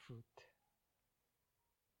fruit."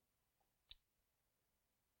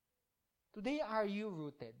 Today, are you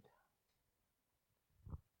rooted?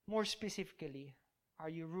 More specifically, are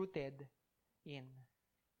you rooted in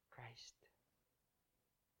Christ?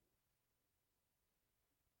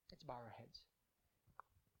 Let's bow our heads.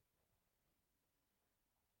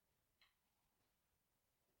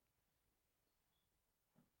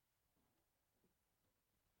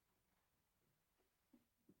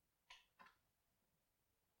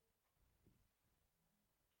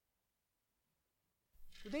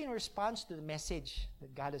 Today, in response to the message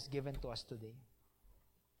that God has given to us today,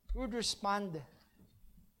 we would respond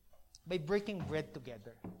by breaking bread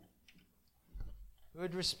together. We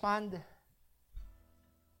would respond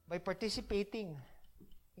by participating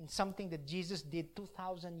in something that Jesus did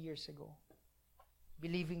 2,000 years ago,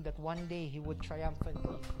 believing that one day He would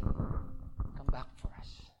triumphantly come back for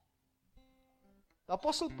us. The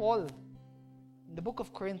Apostle Paul, in the book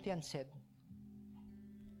of Corinthians, said,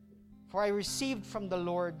 "For I received from the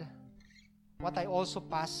Lord what I also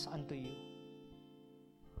pass unto you.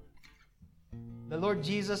 The Lord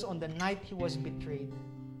Jesus, on the night He was betrayed,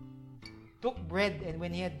 took bread, and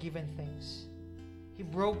when He had given thanks, He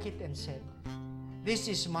broke it and said, 'This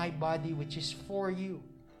is my body which is for you.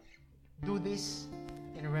 Do this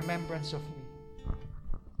in remembrance of me.'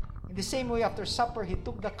 In the same way, after supper, He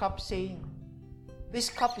took the cup, saying, 'This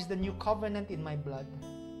cup is the new covenant in my blood.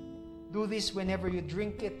 Do this whenever you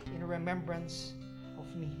drink it in remembrance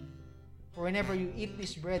of me. For whenever you eat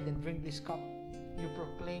this bread and drink this cup, you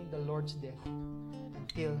proclaim the Lord's death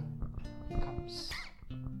until He comes.'"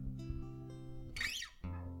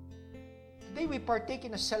 Today we partake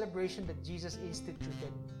in a celebration that Jesus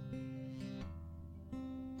instituted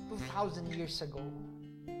 2,000 years ago.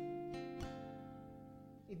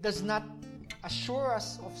 It does not assure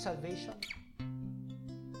us of salvation.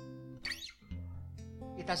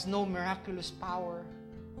 It has no miraculous power,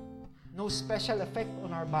 no special effect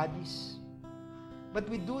on our bodies. But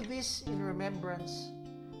we do this in remembrance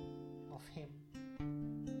of Him.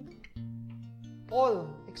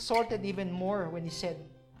 Paul exhorted even more when he said,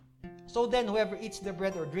 "So then, whoever eats the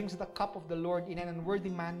bread or drinks the cup of the Lord in an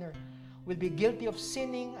unworthy manner will be guilty of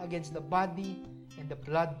sinning against the body and the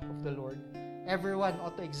blood of the Lord. Everyone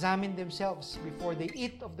ought to examine themselves before they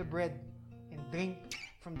eat of the bread and drink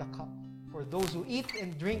from the cup. For those who eat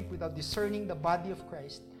and drink without discerning the body of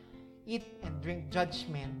Christ eat and drink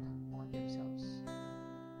judgment on themselves."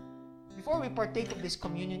 Before we partake of these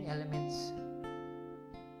communion elements,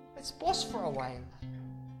 let's pause for a while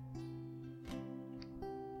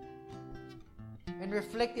and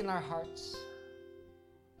reflect in our hearts.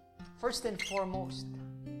 First and foremost,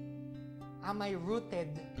 am I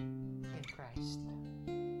rooted in Christ?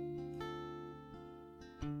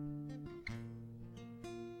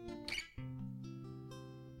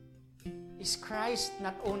 Is Christ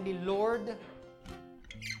not only Lord,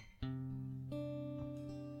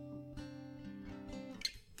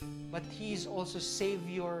 but He is also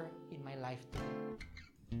Savior in my life today?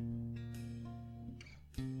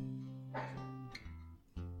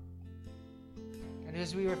 And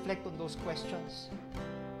as we reflect on those questions,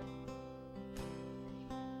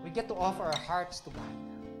 we get to offer our hearts to God.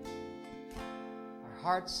 Our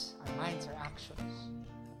hearts, our minds, our actions.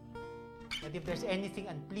 That if there's anything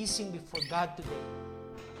unpleasing before God today,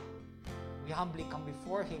 we humbly come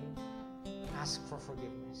before Him and ask for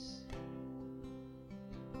forgiveness.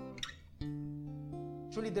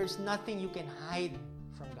 Truly, there's nothing you can hide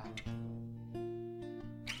from God.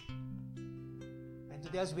 And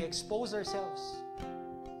today, as we expose ourselves,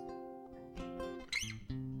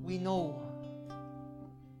 we know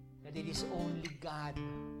that it is only God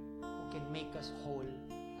who can make us whole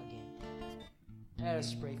again. Let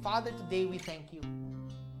us pray. Father, today we thank you.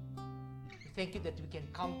 We thank you that we can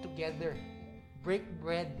come together, break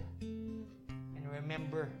bread, and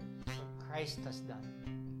remember what Christ has done.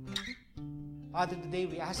 Father, today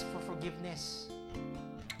we ask for forgiveness.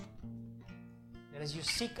 That as you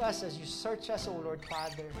seek us, as you search us, O Lord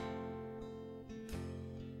Father,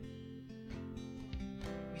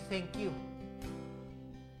 we thank you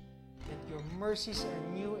that your mercies are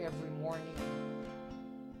new every morning,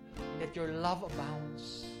 and that your love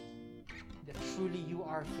abounds, that truly you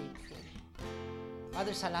are faithful.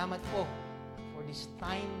 Father, salamat po for this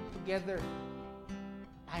time together,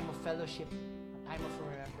 time of fellowship, a time of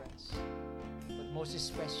remembrance, but most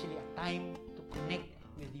especially a time to connect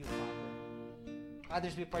with you, Father. Father,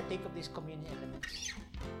 as we partake of these communion elements,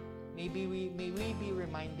 may we be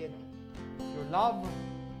reminded of your love,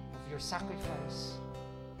 of your sacrifice,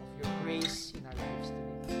 of your grace in our lives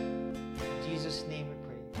today. In Jesus' name we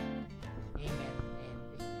pray. Amen and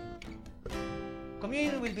amen.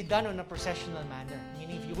 Communion will be done on a processional manner.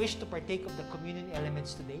 Meaning, if you wish to partake of the communion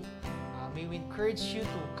elements today, may we encourage you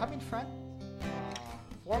to come in front,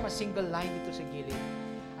 form a single line dito sa gilid,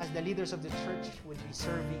 as the leaders of the church will be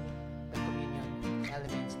serving the communion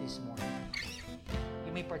elements this morning.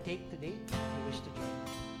 You may partake today if you wish to join.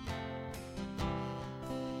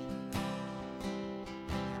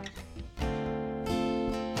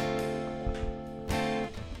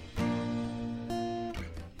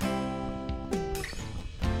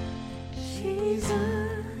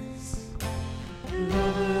 Jesus,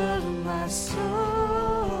 lover of my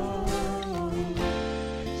soul.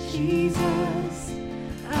 Jesus,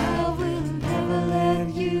 I will never let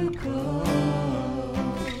you go.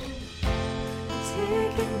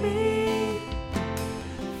 Taking me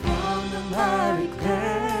from the miry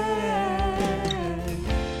clay,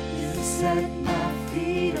 you set my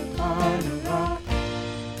feet upon a rock,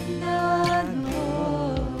 and now I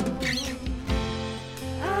know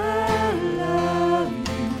I love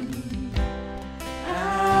you,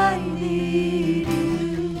 I need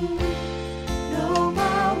you. Though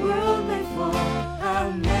my world may fall,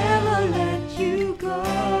 I'll never let you go.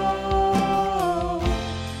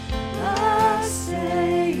 My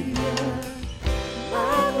Savior,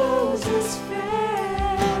 my closest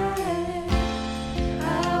friend,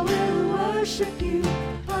 I will worship you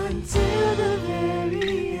until the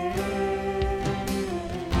very end.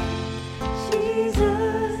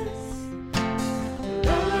 Jesus,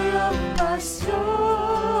 lover of my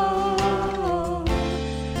soul.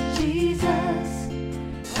 Jesus,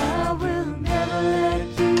 I will never let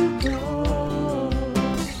you go.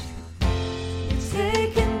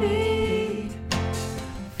 Taking me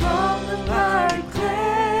from the miry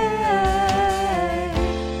clay,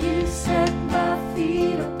 you set my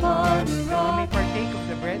feet upon the You may rock. partake of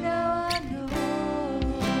the bread. Now I know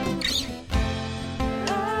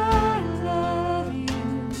I love you.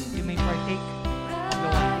 You may partake of the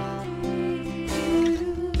wine. I need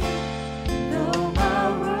you. Though my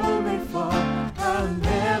world may fall, I'll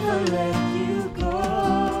never let you go.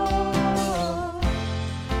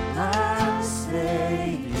 My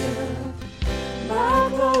Savior, my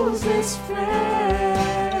closest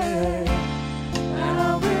friend,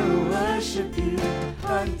 I will worship you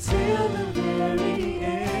until the very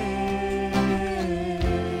end.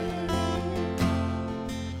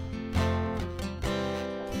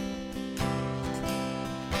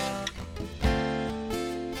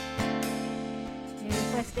 I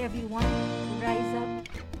request everyone to rise up.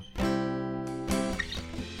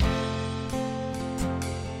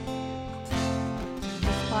 In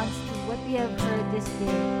response to what we have heard this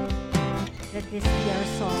day, let this be our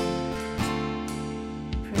song.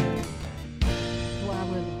 Prayer to our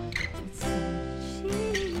Lord. Let's sing.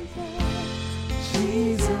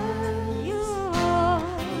 Jesus, You are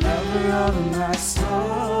lover of my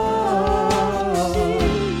soul.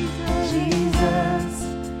 Jesus,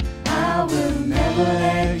 I will never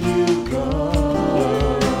let you go.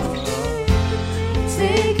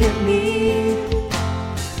 Taking me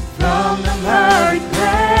from the miry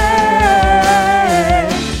clay,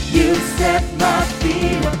 you set my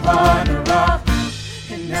feet upon a rock,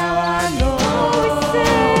 and now I know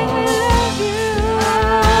I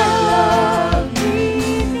love you.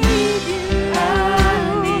 I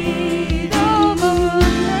need you.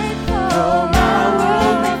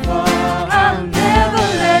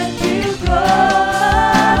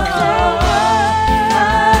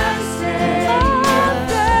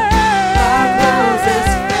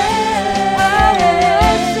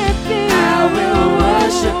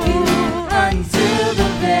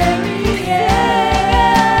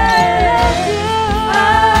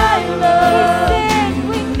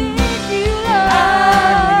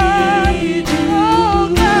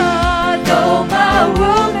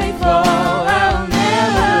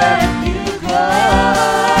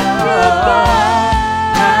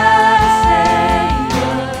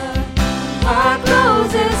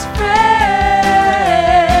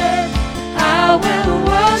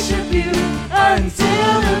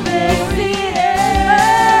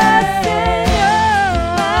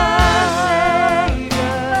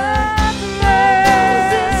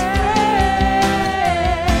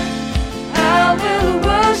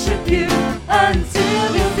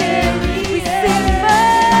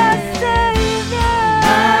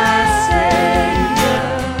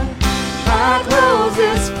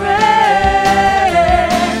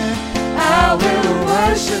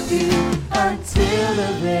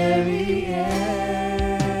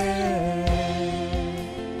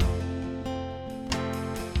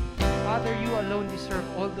 you alone deserve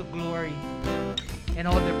all the glory and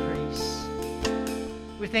all the praise.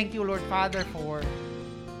 We thank you, Lord Father, for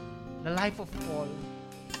the life of Paul.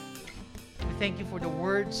 We thank you for the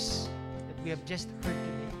words that we have just heard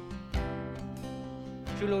today.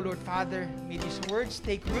 Truly, Lord Father, may these words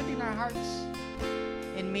take root in our hearts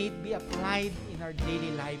and may it be applied in our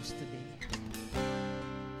daily lives today.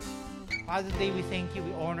 Father, today we thank you,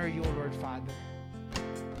 we honor you, Lord Father.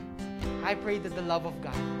 I pray that the love of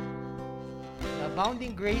God, the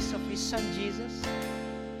abounding grace of His Son Jesus,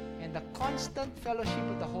 and the constant fellowship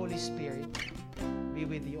of the Holy Spirit be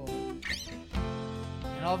with you all.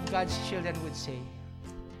 And all of God's children would say,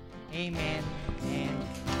 Amen and Amen.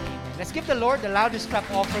 Let's give the Lord the loudest clap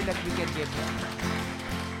offering that we can give Him.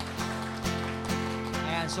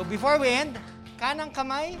 And so before we end, kanang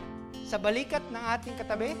kamay sa balikat ng ating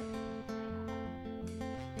katabi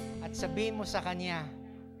at sabihin mo sa kanya,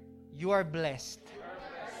 you are blessed.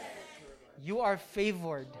 You are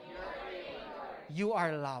favored. You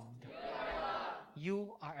are loved.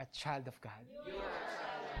 You are a child of God.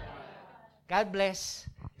 God bless.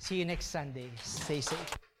 See you next Sunday. Stay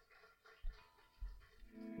safe.